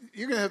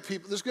you're going to have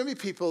people, there's going to be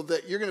people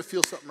that you're going to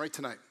feel something right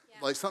tonight. Yeah.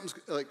 Like something's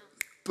like,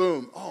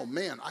 boom, oh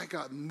man, I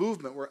got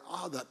movement where,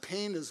 that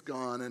pain is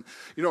gone, and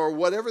or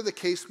whatever the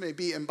case may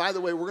be. And by the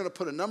way, we're going to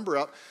put a number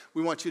up.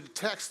 We want you to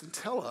text and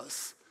tell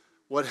us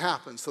what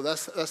happened. So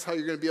that's how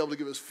you're going to be able to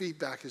give us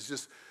feedback, is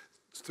just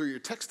through your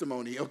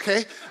testimony,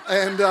 okay?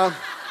 And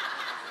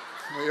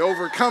we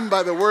overcome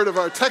by the word of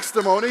our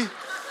testimony.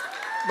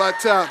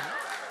 But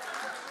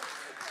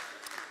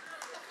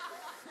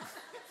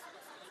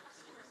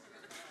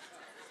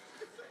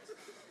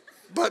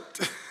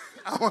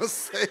I want to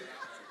say,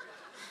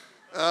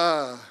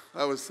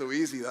 That was so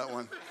easy, that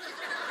one.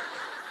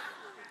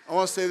 I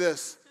want to say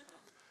this.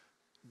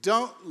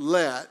 Don't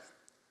let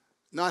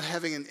not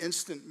having an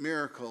instant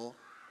miracle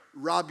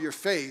rob your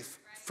faith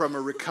from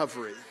a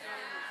recovery.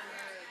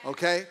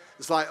 Okay?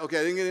 It's like, okay,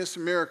 I didn't get an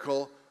instant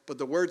miracle, but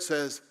the word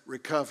says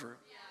recover.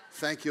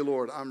 Thank you,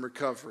 Lord, I'm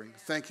recovering.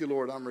 Thank you,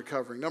 Lord, I'm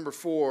recovering. Number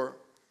 4,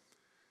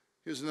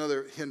 here's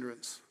another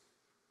hindrance.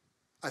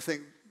 I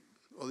think,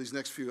 these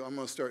next few, I'm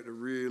going to start to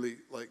really,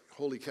 like,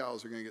 holy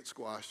cows are going to get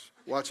squashed.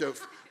 Watch out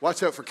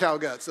for cow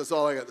guts. That's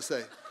all I got to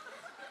say.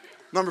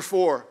 Number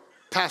 4,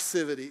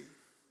 passivity.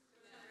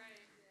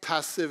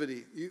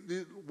 Passivity.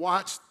 You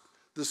watch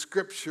the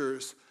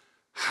scriptures,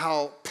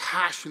 how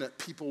passionate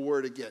people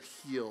were to get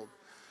healed.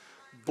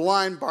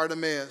 Blind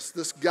Bartimaeus,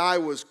 this guy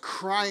was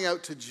crying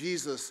out to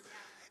Jesus.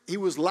 He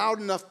was loud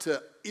enough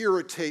to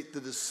irritate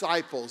the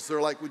disciples.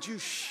 They're like, would you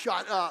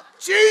shut up?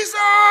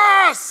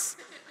 Jesus,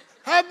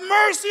 have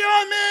mercy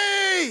on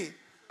me.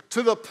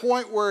 To the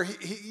point where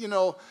he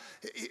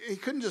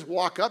couldn't just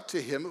walk up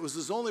to him. It was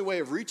his only way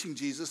of reaching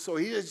Jesus. So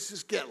he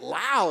just get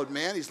loud,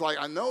 man. He's like,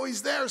 I know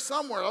he's there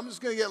somewhere. I'm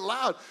just going to get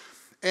loud.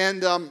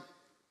 And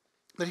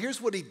but here's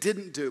what he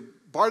didn't do.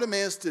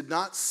 Bartimaeus did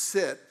not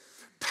sit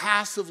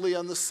passively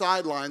on the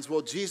sidelines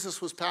while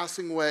Jesus was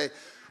passing away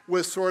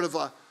with sort of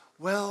a,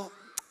 well,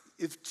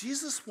 if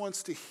Jesus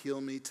wants to heal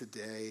me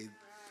today,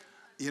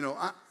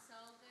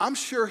 I'm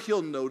sure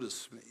he'll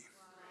notice me.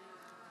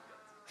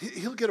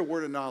 He'll get a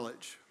word of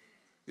knowledge.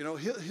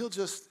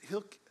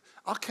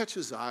 I'll catch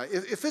his eye.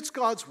 If it's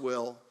God's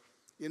will,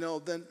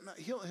 then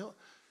he'll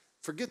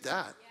forget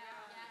that.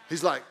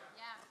 He's like,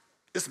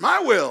 it's my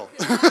will.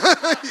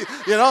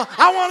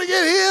 I want to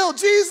get healed,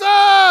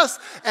 Jesus.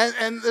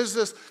 And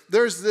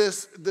there's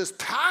this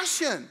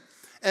passion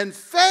and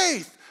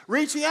faith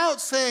reaching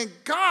out saying,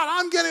 God,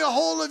 I'm getting a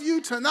hold of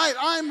you tonight.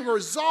 I'm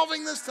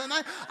resolving this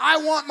tonight. I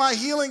want my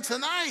healing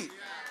tonight.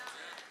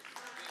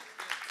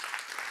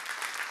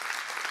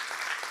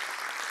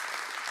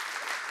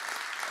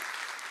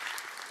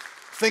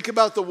 Think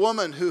about the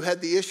woman who had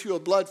the issue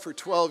of blood for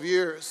 12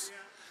 years.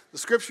 The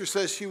scripture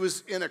says she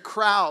was in a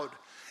crowd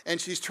and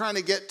she's trying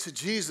to get to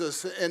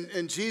Jesus.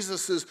 And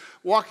Jesus is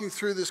walking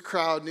through this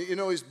crowd. And,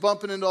 he's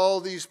bumping into all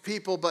these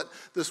people. But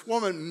this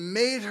woman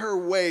made her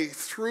way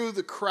through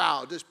the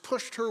crowd, just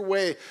pushed her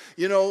way,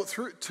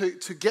 through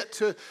to get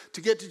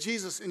to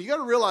Jesus. And you got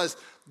to realize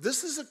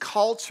this is a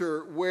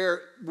culture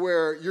where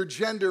your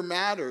gender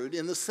mattered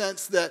in the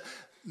sense that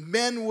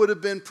men would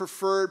have been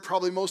preferred,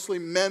 probably mostly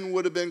men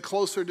would have been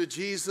closer to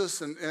Jesus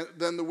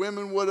than the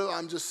women would have.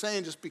 I'm just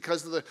saying, just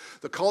because of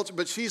the culture.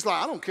 But she's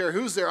like, I don't care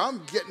who's there.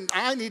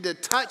 I need to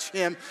touch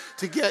him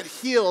to get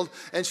healed.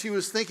 And she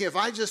was thinking, if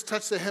I just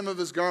touch the hem of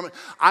his garment,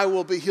 I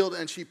will be healed.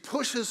 And she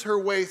pushes her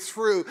way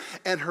through,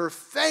 and her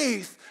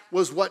faith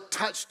was what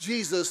touched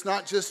Jesus,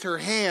 not just her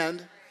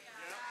hand.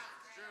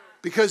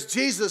 Because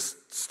Jesus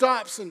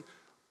stops and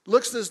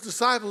looks at his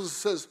disciples and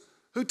says,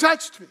 who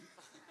touched me?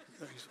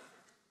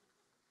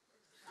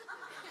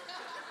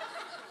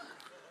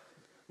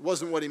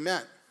 Wasn't what he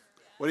meant.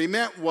 What he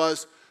meant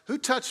was, who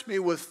touched me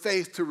with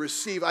faith to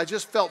receive? I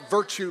just felt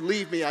virtue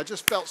leave me. I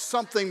just felt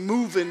something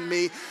move in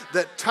me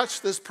that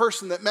touched this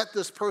person, that met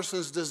this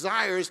person's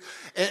desires.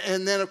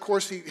 And then, of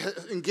course, he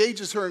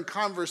engages her in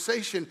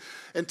conversation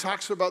and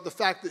talks about the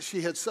fact that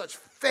she had such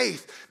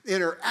faith in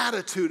her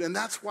attitude. And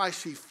that's why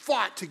she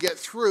fought to get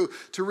through,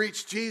 to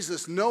reach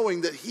Jesus,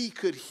 knowing that he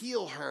could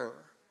heal her.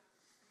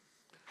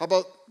 How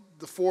about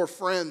the 4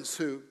 friends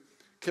who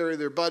carry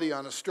their buddy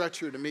on a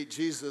stretcher to meet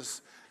Jesus?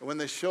 And when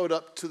they showed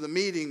up to the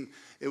meeting,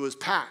 it was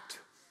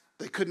packed.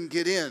 They couldn't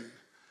get in.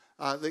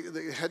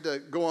 They had to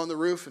go on the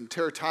roof and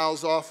tear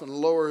tiles off and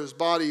lower his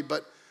body.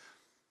 But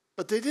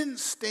they didn't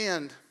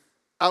stand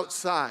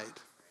outside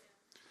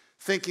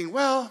thinking,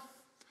 well,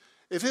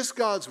 if it's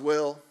God's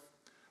will,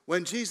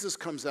 when Jesus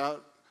comes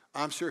out,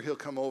 I'm sure he'll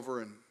come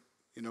over and,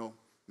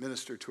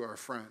 minister to our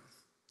friend.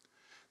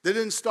 They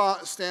didn't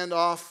stand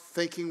off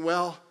thinking,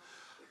 well,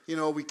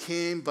 we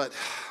came, but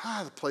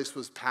the place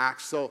was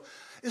packed, so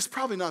it's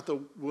probably not the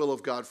will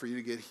of God for you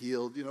to get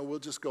healed. We'll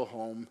just go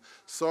home.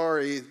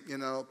 Sorry,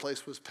 the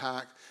place was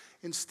packed.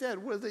 Instead,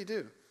 what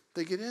do?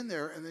 They get in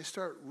there and they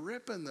start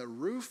ripping the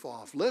roof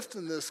off,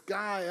 lifting this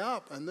guy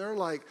up, and they're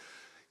like,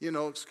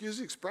 excuse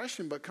the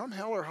expression, but come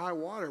hell or high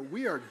water,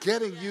 we are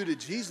getting you to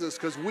Jesus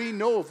because we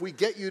know if we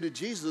get you to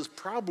Jesus,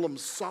 problem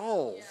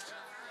solved.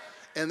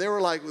 And they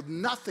were like,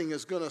 nothing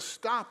is going to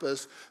stop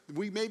us.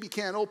 We maybe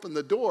can't open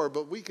the door,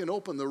 but we can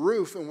open the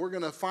roof, and we're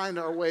going to find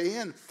our way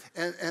in.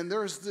 And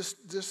there's this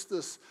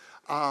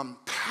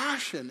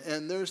passion,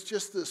 and there's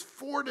just this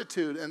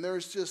fortitude, and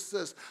there's just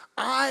this,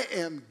 I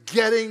am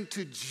getting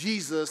to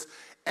Jesus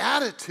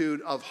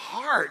attitude of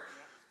heart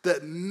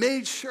that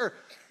made sure.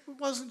 It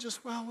wasn't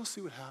just, well, we'll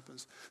see what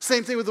happens.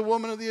 Same thing with the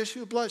woman of the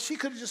issue of blood. She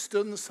could have just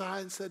stood on the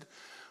side and said,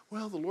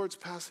 well, the Lord's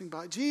passing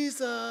by.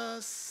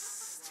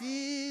 Jesus.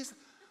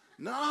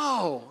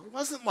 No, it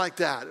wasn't like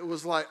that. It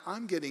was like,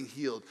 I'm getting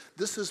healed.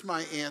 This is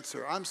my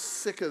answer. I'm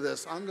sick of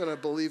this. I'm going to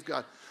believe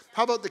God.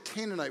 How about the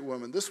Canaanite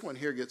woman? This one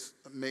here gets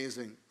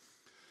amazing.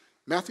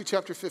 Matthew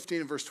chapter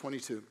 15 and verse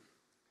 22.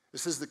 It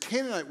says, the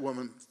Canaanite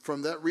woman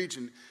from that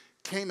region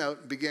came out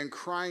and began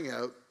crying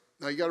out.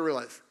 Now you got to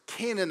realize,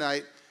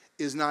 Canaanite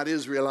is not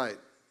Israelite,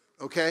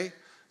 okay?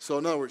 So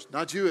in other words,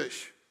 not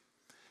Jewish.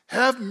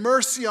 Have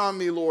mercy on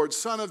me, Lord,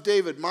 son of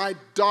David. My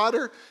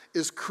daughter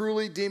is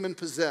cruelly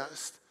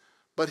demon-possessed.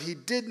 But he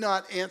did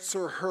not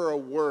answer her a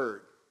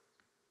word.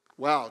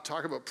 Wow,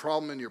 talk about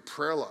problem in your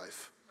prayer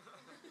life.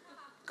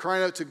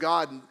 Crying out to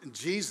God, and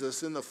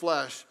Jesus in the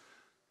flesh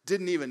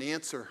didn't even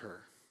answer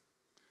her.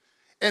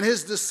 And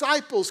his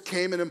disciples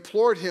came and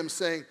implored him,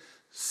 saying,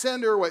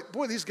 send her away.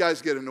 Boy, these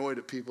guys get annoyed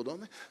at people,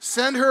 don't they?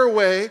 Send her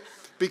away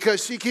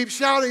because she keeps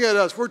shouting at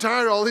us. We're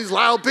tired of all these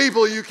loud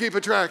people you keep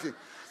attracting.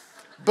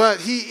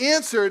 But he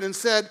answered and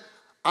said,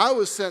 I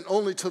was sent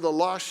only to the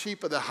lost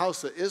sheep of the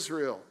house of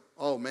Israel.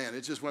 Oh man,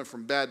 it just went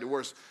from bad to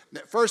worse.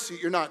 First,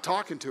 you're not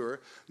talking to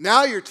her.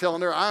 Now you're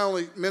telling her, I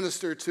only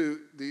minister to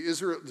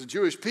the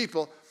Jewish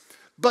people.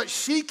 But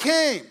she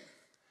came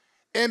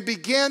and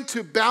began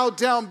to bow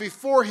down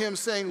before him,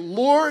 saying,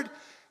 Lord,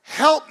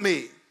 help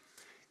me.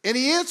 And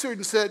he answered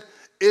and said,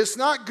 it's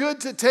not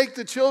good to take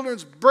the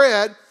children's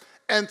bread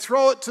and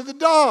throw it to the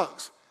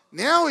dogs.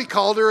 Now he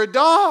called her a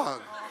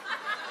dog.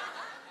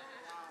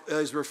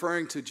 He's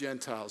referring to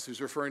Gentiles.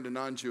 He's referring to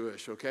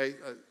non-Jewish, okay?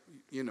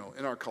 You know,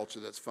 in our culture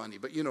that's funny,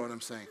 but you know what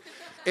I'm saying.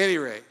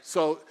 Anyway,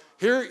 so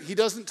here he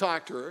doesn't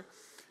talk to her.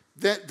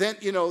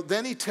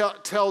 Then he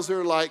tells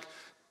her, like,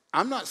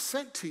 I'm not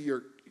sent to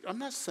your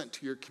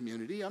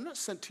community. I'm not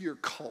sent to your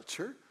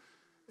culture.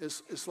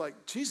 It's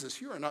like, Jesus,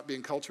 you are not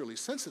being culturally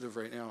sensitive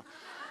right now.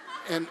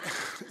 And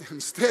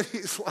instead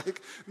he's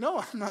like, no,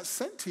 I'm not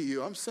sent to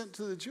you. I'm sent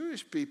to the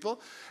Jewish people.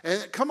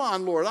 And come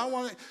on, Lord, I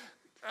want to,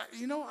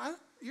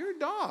 you're a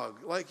dog.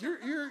 Like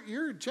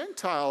you're a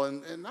Gentile,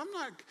 and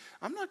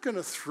I'm not going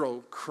to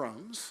throw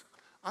crumbs.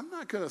 I'm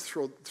not going to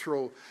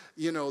throw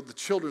the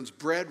children's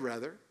bread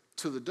rather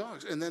to the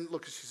dogs. And then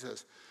look what she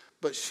says.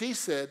 But she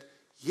said,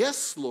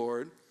 yes,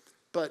 Lord,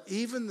 but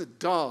even the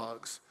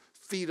dogs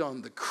feed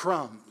on the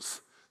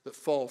crumbs that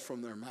fall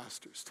from their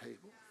master's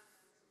table.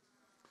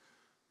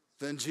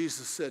 Then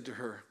Jesus said to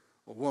her,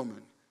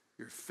 woman,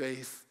 your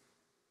faith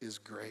is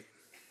great.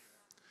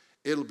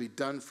 It'll be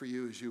done for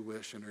you as you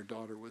wish. And her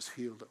daughter was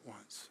healed at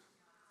once.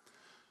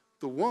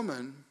 The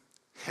woman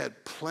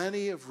had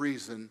plenty of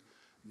reason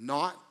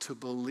not to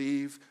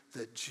believe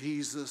that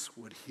Jesus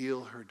would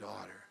heal her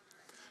daughter.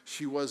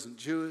 She wasn't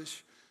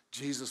Jewish.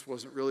 Jesus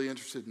wasn't really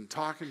interested in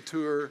talking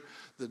to her.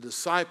 The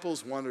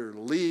disciples wanted her to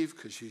leave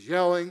because she's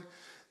yelling.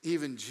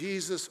 Even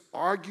Jesus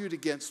argued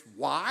against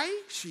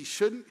why she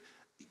shouldn't.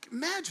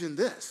 Imagine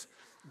this.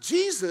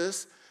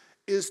 Jesus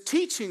is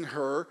teaching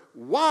her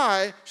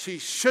why she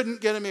shouldn't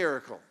get a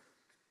miracle.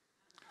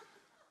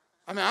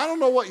 I mean, I don't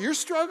know what your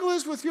struggle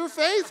is with your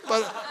faith,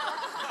 but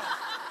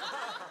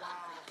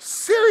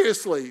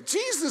seriously,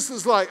 Jesus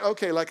is like,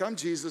 okay, like I'm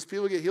Jesus,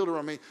 people get healed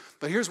around me,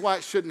 but here's why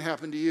it shouldn't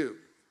happen to you.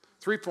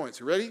 3 points,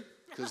 you ready?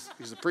 Because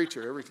he's a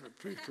preacher, every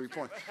 3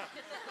 points.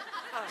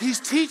 He's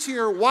teaching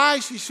her why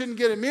she shouldn't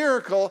get a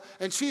miracle,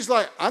 and she's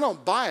like, I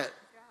don't buy it.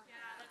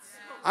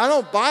 I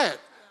don't buy it.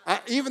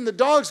 Even the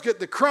dogs get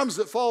the crumbs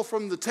that fall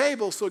from the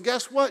table. So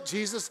guess what,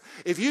 Jesus?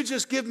 If you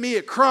just give me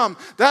a crumb,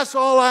 that's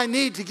all I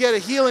need to get a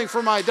healing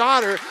for my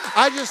daughter.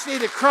 I just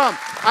need a crumb.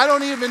 I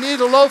don't even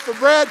need a loaf of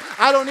bread.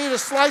 I don't need a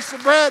slice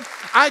of bread.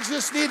 I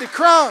just need a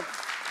crumb.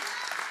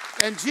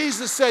 And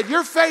Jesus said,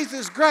 your faith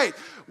is great.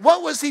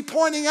 What was he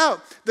pointing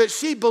out? That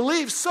she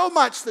believed so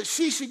much that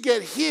she should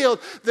get healed,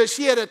 that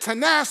she had a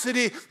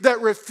tenacity that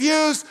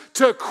refused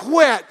to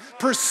quit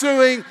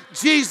pursuing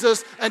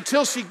Jesus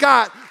until she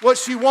got what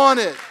she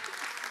wanted.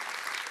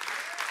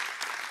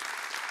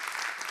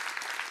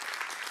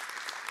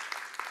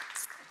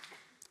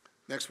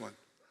 Next one.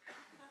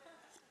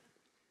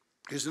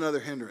 Here's another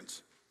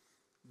hindrance.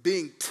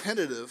 Being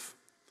tentative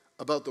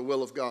about the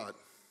will of God.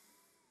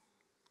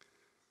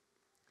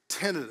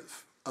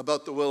 Tentative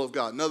about the will of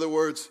God. In other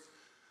words,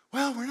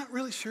 well, we're not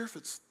really sure if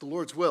it's the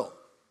Lord's will.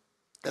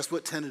 That's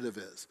what tentative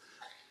is,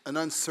 an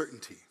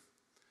uncertainty.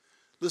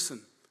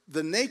 Listen,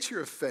 the nature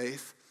of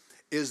faith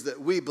is that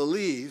we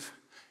believe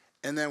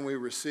and then we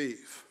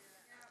receive.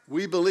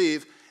 We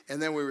believe and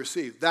then we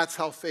receive. That's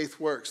how faith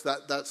works.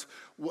 That's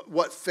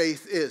what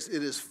faith is.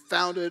 It is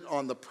founded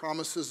on the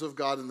promises of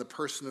God in the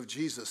person of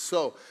Jesus.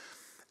 So,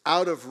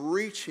 out of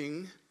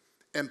reading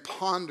and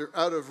pondering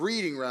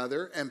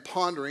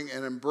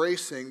and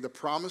embracing the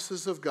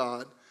promises of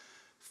God,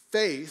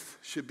 faith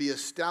should be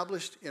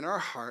established in our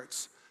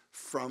hearts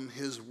from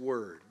his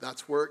word.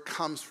 That's where it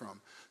comes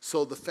from.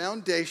 So the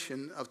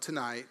foundation of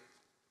tonight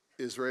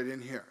is right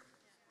in here,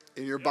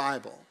 in your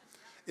Bible.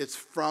 It's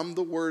from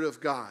the word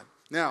of God.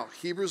 Now,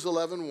 Hebrews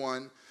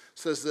 11:1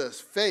 says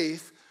this,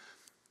 faith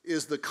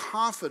is the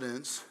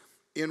confidence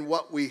in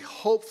what we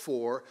hope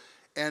for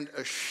and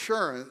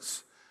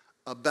assurance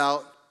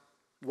about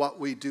what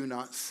we do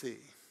not see.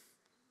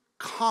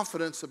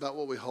 Confidence about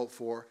what we hope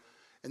for.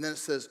 And then it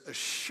says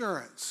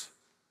assurance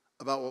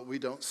about what we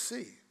don't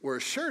see. We're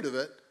assured of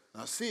it,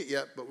 not see it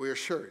yet, but we're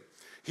assured.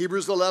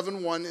 Hebrews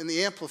 11:1 in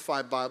the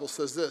Amplified Bible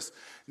says this: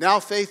 now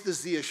faith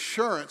is the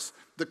assurance,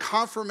 the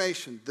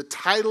confirmation, the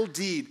title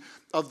deed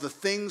of the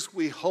things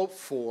we hope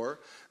for,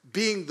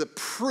 being the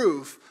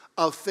proof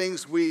of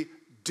things we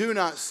do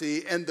not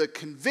see, and the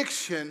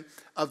conviction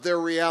of their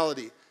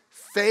reality.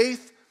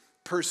 Faith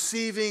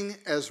perceiving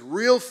as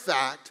real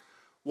fact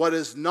what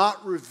is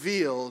not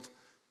revealed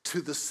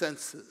to the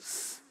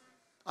senses.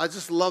 I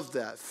just love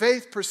that.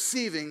 Faith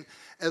perceiving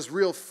as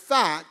real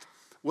fact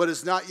what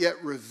is not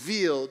yet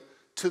revealed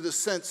to the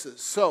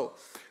senses. So,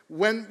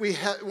 when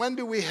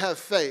do we have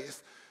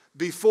faith?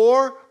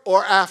 Before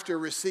or after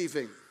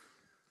receiving?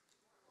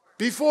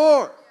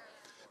 Before.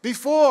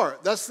 Before.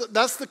 That's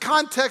the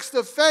context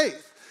of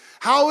faith.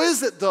 How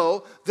is it,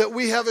 though, that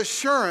we have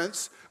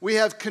assurance, we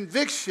have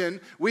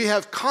conviction, we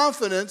have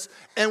confidence,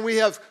 and we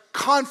have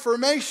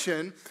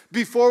confirmation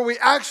before we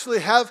actually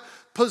have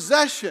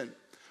possession?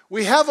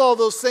 We have all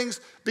those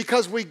things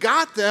because we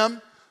got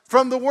them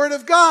from the Word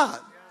of God.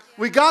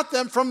 We got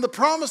them from the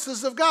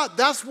promises of God.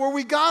 That's where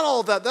we got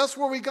all that. That's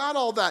where we got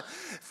all that.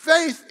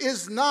 Faith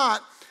is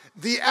not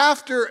the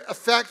after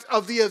effect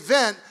of the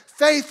event.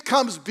 Faith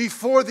comes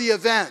before the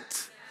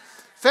event.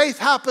 Faith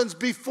happens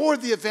before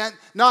the event,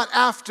 not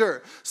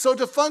after. So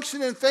to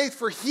function in faith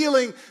for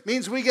healing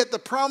means we get the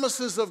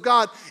promises of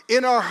God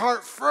in our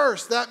heart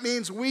first. That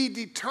means we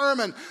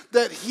determine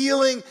that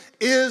healing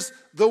is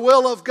the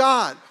will of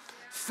God.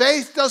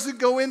 Faith doesn't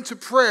go into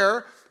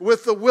prayer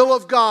with the will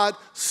of God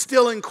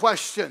still in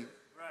question.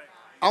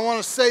 I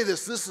want to say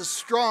this. This is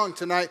strong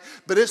tonight,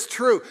 but it's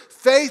true.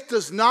 Faith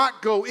does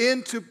not go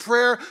into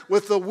prayer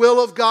with the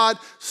will of God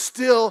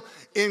still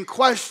in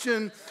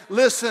question.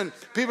 Listen,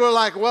 people are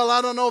like, well,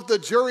 I don't know if the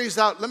jury's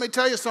out. Let me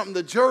tell you something.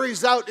 The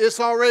jury's out. It's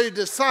already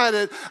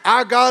decided.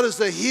 Our God is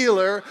a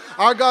healer.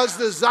 Our God's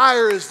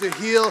desire is to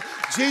heal.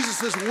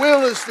 Jesus'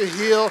 will is to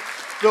heal.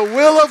 The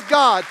will of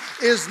God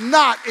is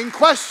not in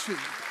question.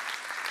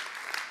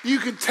 You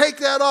can take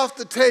that off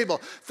the table.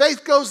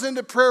 Faith goes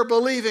into prayer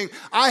believing,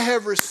 I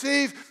have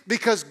received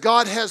because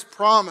God has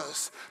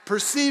promised.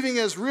 Perceiving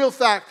as real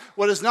fact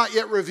what is not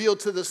yet revealed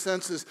to the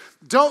senses.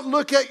 Don't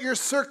look at your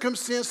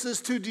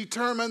circumstances to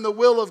determine the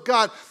will of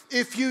God.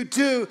 If you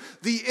do,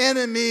 the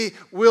enemy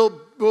will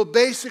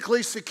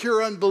basically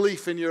secure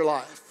unbelief in your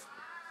life.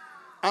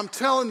 I'm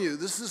telling you,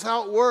 this is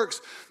how it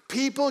works.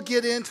 People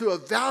get into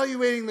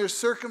evaluating their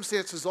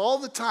circumstances all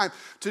the time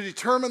to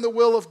determine the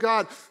will of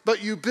God.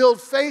 But you build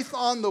faith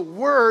on the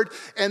Word,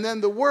 and then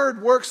the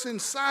Word works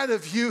inside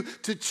of you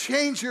to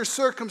change your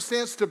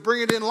circumstance to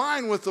bring it in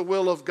line with the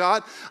will of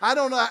God. I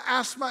don't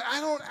ask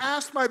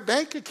my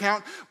bank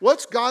account,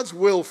 what's God's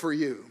will for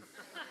you?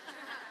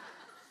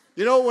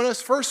 You know, when I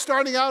was first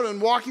starting out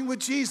and walking with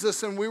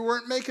Jesus and we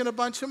weren't making a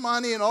bunch of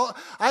money and all,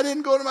 I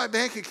didn't go to my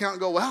bank account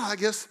and go, well, I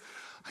guess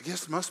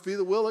it must be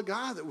the will of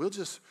God that we'll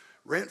just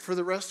rent for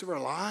the rest of our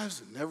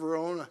lives and never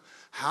own a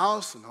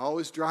house and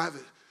always drive a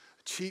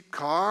cheap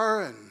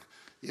car and,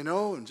 you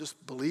know, and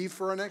just believe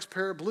for our next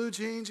pair of blue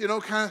jeans, you know,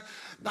 kind of.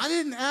 I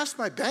didn't ask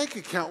my bank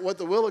account what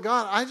the will of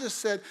God. I just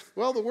said,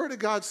 well, the Word of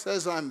God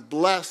says I'm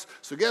blessed.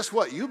 So guess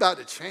what? You're about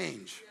to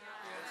change.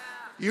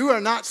 You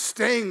are not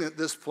staying at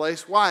this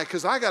place. Why?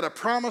 Because I got a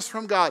promise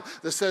from God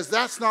that says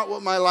that's not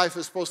what my life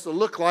is supposed to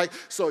look like,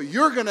 so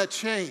you're going to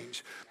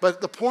change.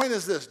 But the point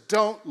is this: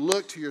 don't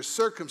look to your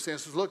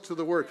circumstances, look to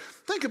the Word.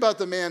 Think about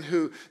the man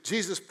who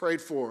Jesus prayed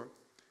for,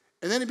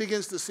 and then he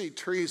begins to see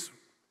trees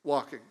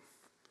walking.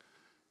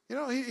 You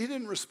know, he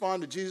didn't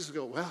respond to Jesus and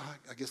go, well,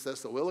 I guess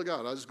that's the will of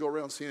God. I'll just go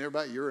around seeing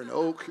everybody. You're an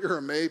oak, you're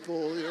a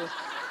maple, you're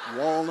a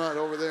walnut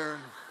over there.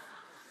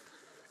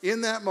 In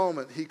that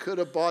moment, he could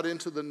have bought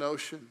into the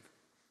notion,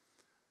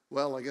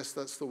 well, I guess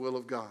that's the will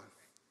of God.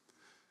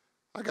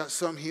 I got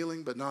some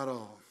healing, but not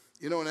all.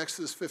 You know, in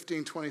Exodus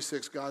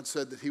 15:26, God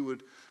said that he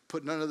would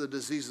put none of the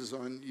diseases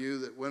on you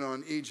that went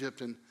on Egypt.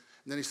 And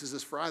then he says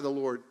this, for I, the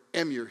Lord,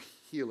 am your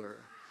healer.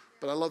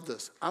 But I love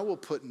this. I will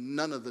put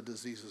none of the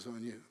diseases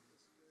on you.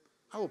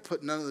 I will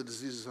put none of the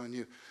diseases on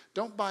you.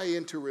 Don't buy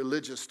into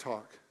religious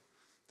talk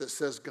that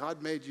says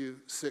God made you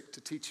sick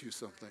to teach you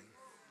something.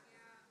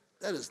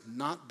 That is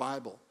not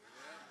Bible.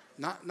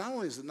 Not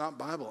only is it not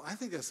Bible, I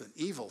think that's an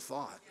evil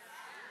thought.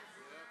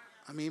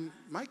 I mean,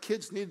 my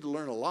kids need to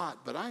learn a lot,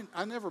 but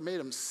I never made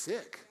them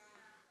sick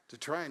to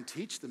try and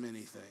teach them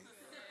anything.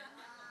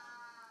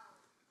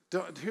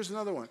 Here's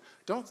another one.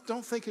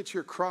 Don't think it's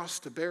your cross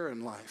to bear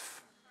in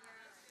life.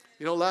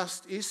 You know,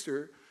 last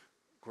Easter,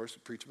 of course, we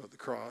preach about the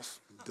cross.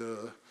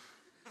 Duh.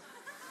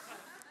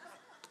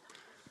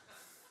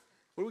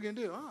 What are we going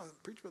to do?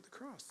 Preach about the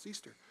cross. It's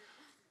Easter.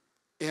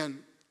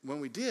 And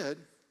when we did,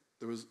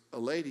 there was a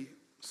lady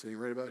sitting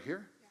right about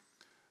here,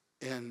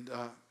 and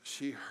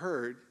she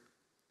heard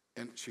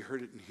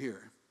it in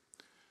here.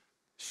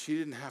 She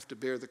didn't have to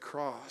bear the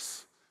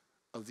cross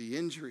of the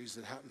injuries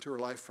that happened to her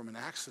life from an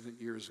accident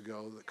years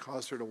ago that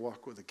caused her to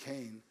walk with a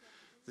cane,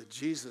 that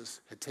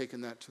Jesus had taken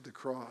that to the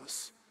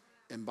cross,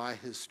 and by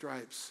his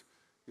stripes,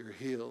 you're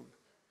healed.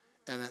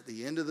 And at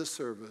the end of the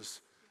service,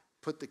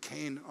 put the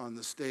cane on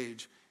the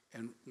stage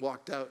and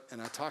walked out,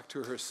 and I talked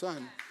to her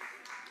son.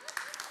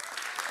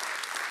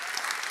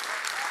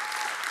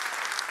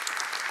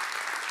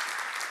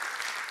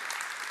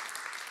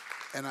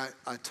 And I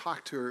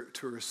talked to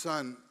her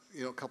son,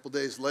 a couple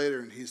days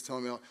later, and he's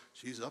telling me,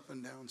 she's up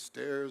and down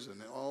stairs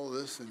and all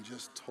this and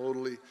just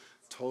totally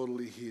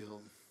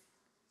healed.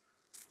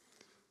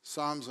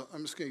 Psalms,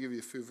 I'm just going to give you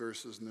a few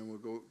verses and then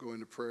we'll go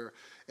into prayer.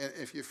 And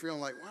if you're feeling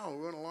like, wow,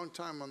 we went a long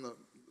time on the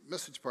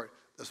message part,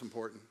 that's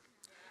important.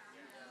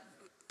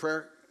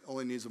 Prayer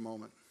only needs a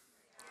moment.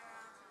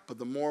 But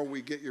the more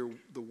we get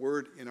the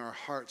word in our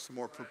hearts, the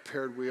more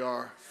prepared we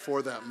are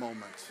for that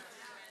moment.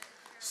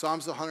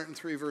 Psalms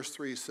 103 verse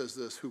 3 says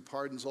this, who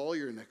pardons all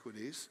your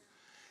iniquities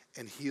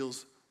and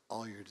heals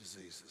all your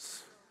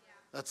diseases.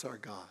 That's our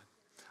God.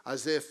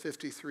 Isaiah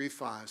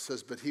 53:5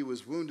 says, but he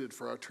was wounded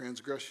for our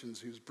transgressions,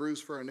 he was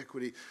bruised for our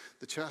iniquity.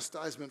 The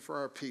chastisement for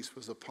our peace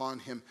was upon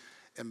him,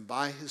 and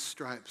by his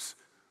stripes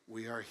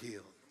we are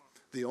healed.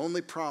 The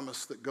only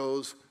promise that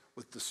goes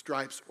with the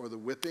stripes or the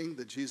whipping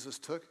that Jesus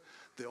took,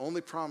 the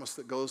only promise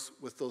that goes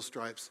with those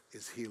stripes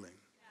is healing.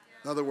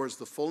 In other words,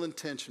 the full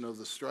intention of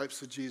the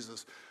stripes of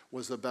Jesus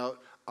was about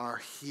our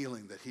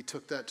healing, that he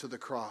took that to the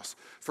cross.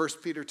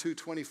 1 Peter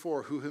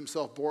 2:24, who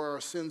himself bore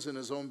our sins in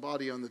his own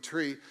body on the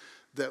tree,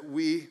 that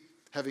we,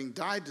 having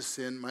died to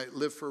sin, might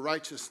live for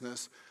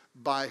righteousness,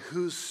 by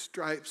whose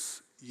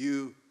stripes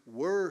you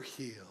were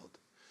healed.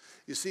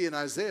 You see, in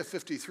Isaiah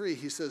 53,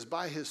 he says,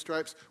 by his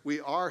stripes we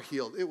are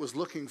healed. It was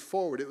looking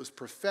forward. It was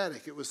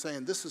prophetic. It was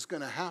saying this is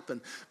going to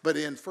happen. But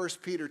in 1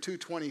 Peter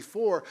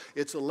 2:24,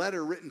 it's a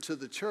letter written to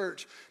the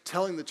church,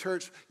 telling the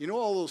church,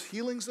 all those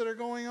healings that are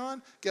going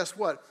on? Guess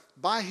what?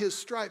 By his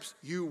stripes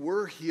you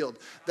were healed.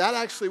 That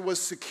actually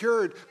was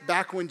secured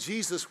back when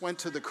Jesus went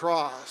to the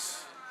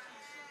cross.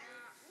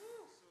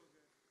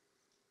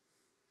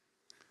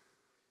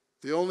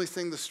 The only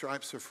thing the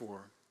stripes are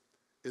for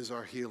is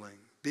our healing,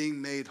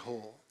 being made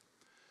whole.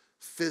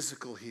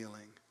 Physical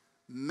healing,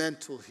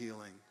 mental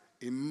healing,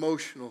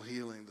 emotional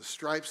healing. The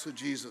stripes of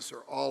Jesus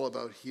are all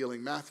about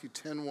healing. Matthew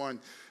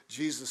 10:1,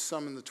 Jesus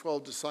summoned the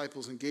 12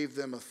 disciples and gave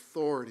them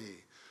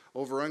authority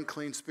over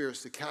unclean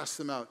spirits to cast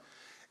them out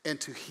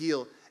and to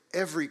heal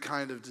every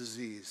kind of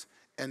disease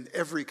and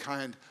every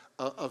kind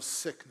of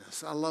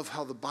sickness. I love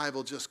how the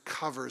Bible just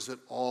covers it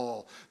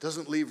all,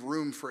 doesn't leave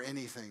room for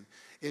anything.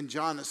 In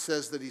John it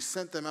says that he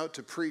sent them out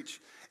to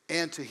preach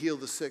and to heal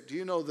the sick. Do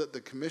you know that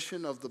the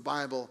commission of the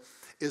Bible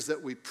is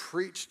that we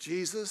preach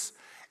Jesus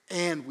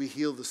and we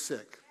heal the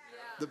sick?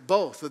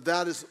 Yeah.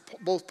 That is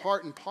both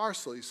part and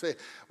parcel. You say,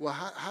 well,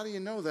 how do you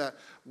know that?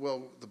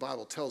 Well, the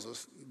Bible tells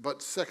us.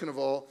 But second of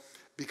all,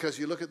 because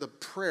you look at the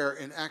prayer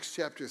in Acts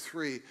chapter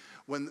 3,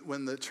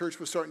 when the church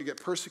was starting to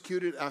get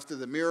persecuted after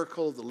the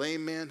miracle of the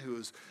lame man who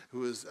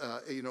was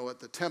at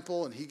the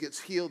temple, and he gets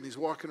healed and he's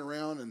walking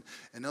around, and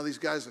now these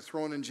guys are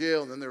thrown in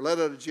jail, and then they're let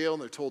out of jail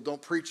and they're told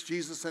don't preach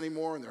Jesus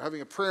anymore, and they're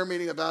having a prayer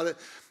meeting about it.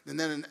 And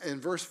then in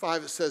verse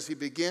 5 it says he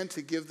began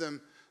to give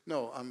them,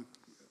 I'm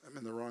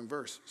in the wrong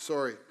verse.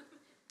 Sorry.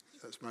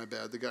 That's my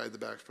bad. The guy at the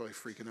back is probably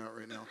freaking out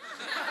right now.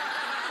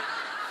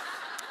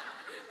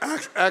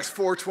 Acts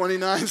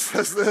 4:29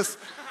 says this.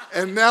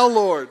 And now,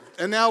 Lord,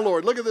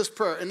 look at this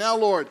prayer. And now,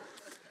 Lord,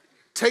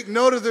 take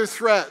note of their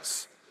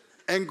threats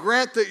and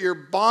grant that your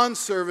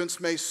bondservants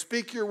may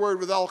speak your word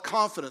with all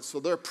confidence. So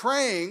they're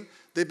praying.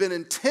 They've been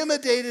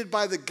intimidated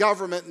by the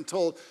government and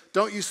told,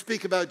 don't you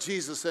speak about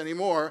Jesus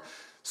anymore.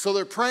 So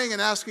they're praying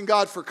and asking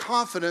God for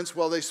confidence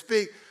while they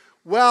speak.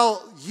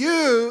 Well,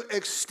 you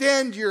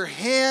extend your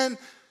hand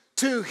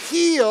to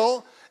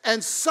heal,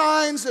 and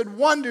signs and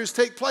wonders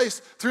take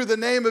place through the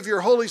name of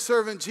your holy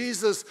servant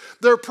Jesus.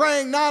 They're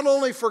praying not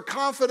only for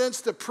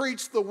confidence to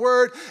preach the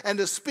word and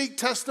to speak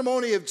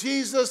testimony of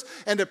Jesus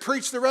and to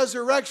preach the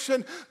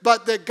resurrection,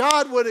 but that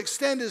God would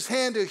extend his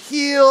hand to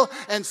heal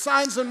and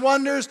signs and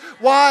wonders.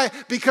 Why?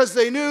 Because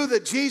they knew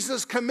that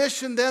Jesus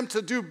commissioned them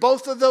to do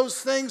both of those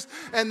things,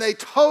 and they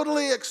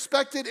totally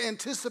expected,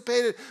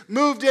 anticipated,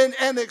 moved in,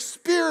 and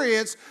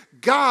experienced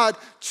God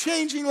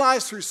changing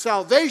lives through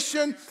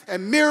salvation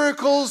and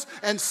miracles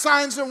and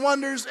signs and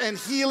wonders and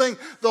healing,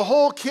 the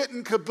whole kit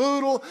and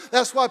caboodle.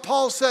 That's why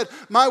Paul said,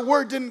 my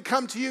word didn't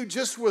come to you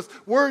just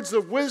with words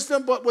of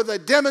wisdom, but with a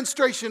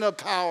demonstration of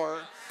power.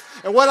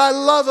 And what I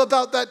love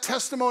about that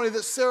testimony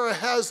that Sarah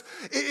has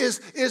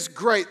is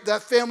great.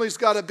 That family's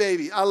got a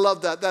baby. I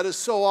love that. That is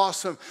so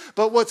awesome.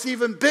 But what's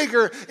even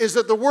bigger is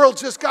that the world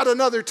just got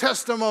another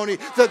testimony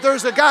that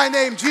there's a guy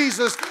named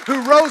Jesus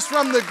who rose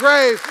from the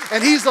grave,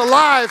 and he's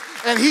alive,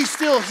 and he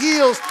still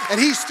heals, and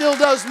he still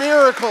does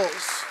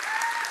miracles.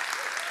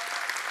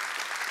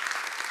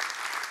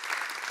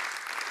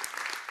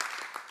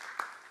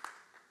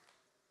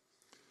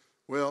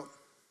 Well,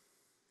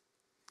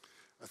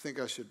 I think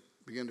I should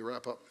begin to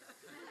wrap up.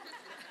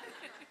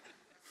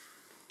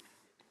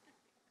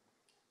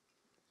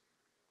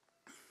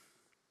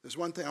 There's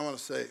one thing I want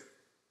to say.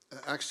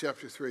 Acts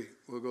chapter 3,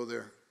 we'll go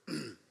there.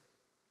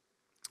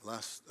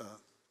 Last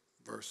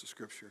verse of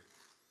Scripture.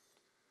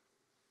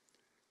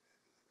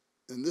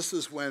 And this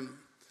is when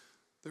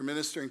they're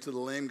ministering to the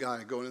lame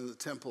guy going into the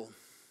temple.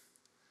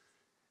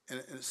 And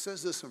it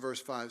says this in verse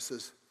 5. It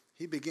says,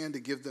 he began to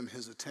give them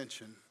his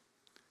attention.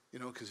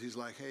 Because he's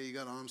like, hey, you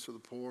got alms for the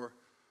poor.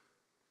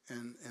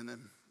 And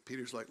then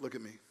Peter's like, look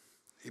at me.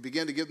 He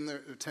began to give them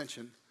their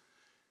attention.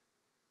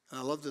 And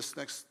I love this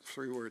next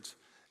 3 words.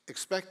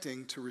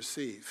 Expecting to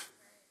receive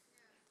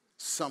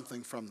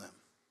something from them.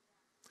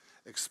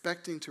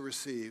 Expecting to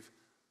receive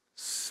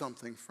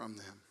something from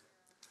them.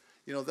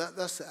 You know,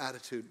 that's the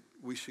attitude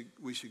we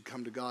should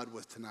come to God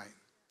with tonight.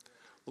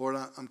 Lord,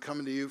 I'm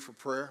coming to you for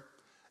prayer,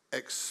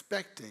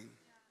 expecting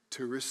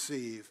to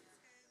receive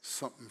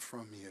something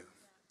from you.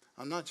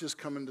 I'm not just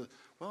coming to,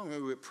 well,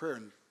 maybe we prayer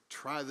and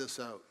try this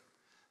out.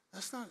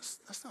 That's not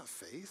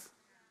faith.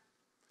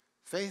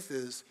 Faith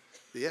is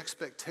the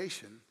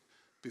expectation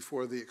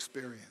before the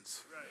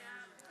experience.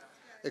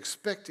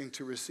 Expecting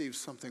to receive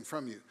something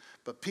from you.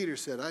 But Peter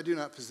said, I do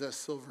not possess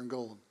silver and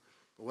gold,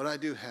 but what I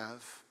do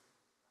have,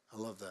 I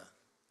love that.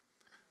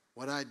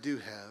 What I do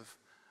have,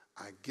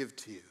 I give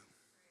to you.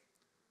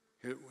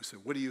 Here we say,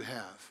 what do you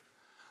have?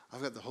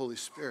 I've got the Holy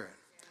Spirit.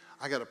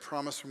 I got a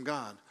promise from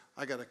God.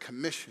 I got a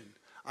commission.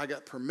 I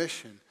got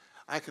permission.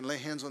 I can lay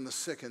hands on the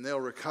sick and they'll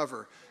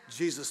recover.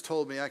 Jesus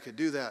told me I could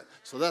do that.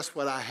 So that's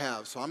what I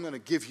have. So I'm going to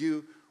give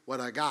you what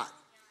I got.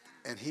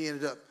 And he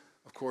ended up,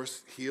 of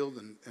course, healed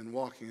and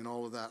walking and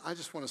all of that. I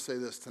just want to say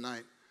this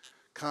tonight.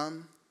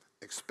 Come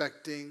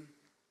expecting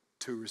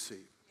to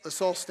receive.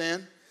 Let's all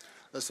stand.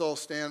 Let's all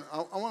stand.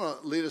 I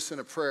want to lead us in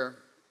a prayer.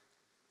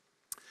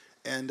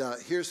 And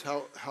here's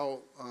how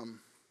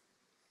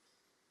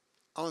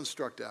I'll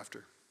instruct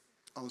after.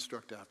 I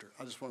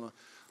just want to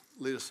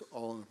lead us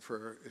all in a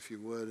prayer, if you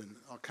would.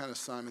 And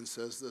Simon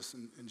says this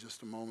in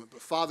just a moment.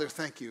 But Father,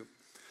 thank you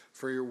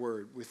for your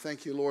word. We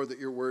thank you, Lord, that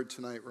your word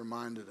tonight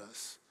reminded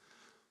us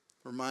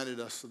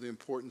of the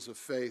importance of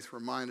faith,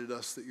 reminded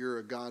us that you're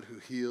a God who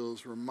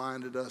heals,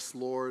 reminded us,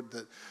 Lord,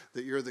 that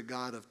you're the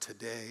God of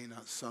today,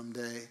 not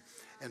someday.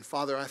 And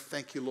Father, I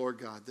thank you, Lord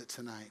God, that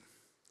tonight,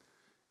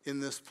 in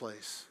this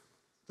place,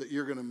 that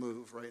you're going to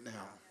move right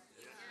now.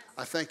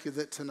 I thank you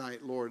that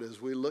tonight, Lord,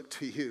 as we look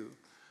to you,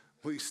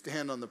 we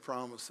stand on the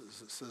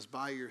promises. It says,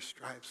 by your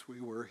stripes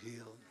we were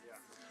healed.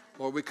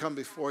 Lord, we come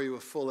before you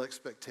with full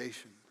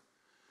expectation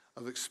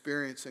of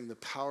experiencing the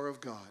power of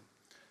God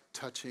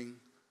touching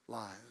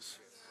lives.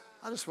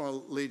 I just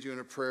want to lead you in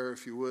a prayer,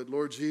 if you would.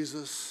 Lord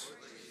Jesus,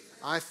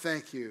 I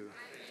thank you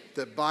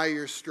that by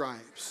your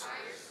stripes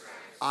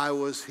I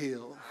was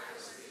healed.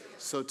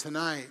 So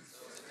tonight,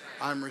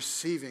 I'm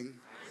receiving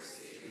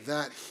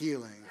that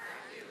healing.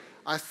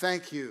 I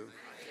thank you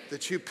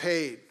that you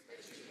paid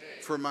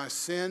for my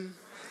sin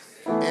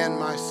and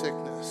my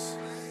sickness.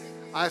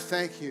 I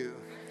thank you.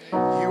 You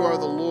are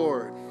the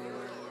Lord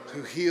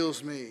who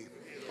heals me.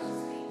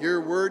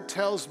 Your word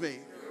tells me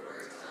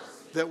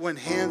that when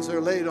hands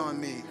are laid on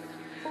me,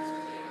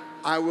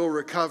 I will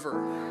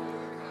recover.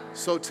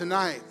 So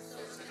tonight,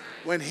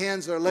 when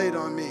hands are laid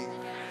on me,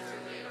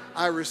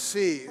 I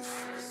receive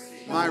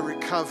my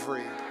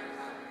recovery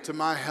to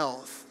my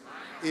health.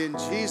 In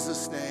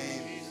Jesus'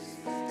 name,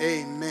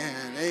 amen,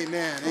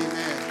 amen,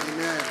 amen,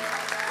 amen.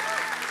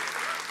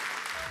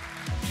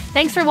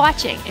 Thanks for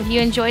watching. If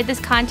you enjoyed this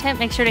content,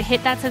 make sure to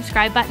hit that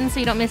subscribe button so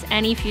you don't miss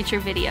any future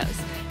videos.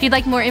 If you'd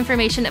like more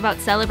information about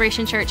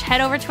Celebration Church,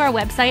 head over to our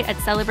website at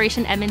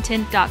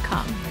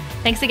celebrationedmonton.com.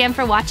 Thanks again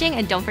for watching,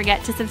 and don't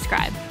forget to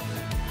subscribe.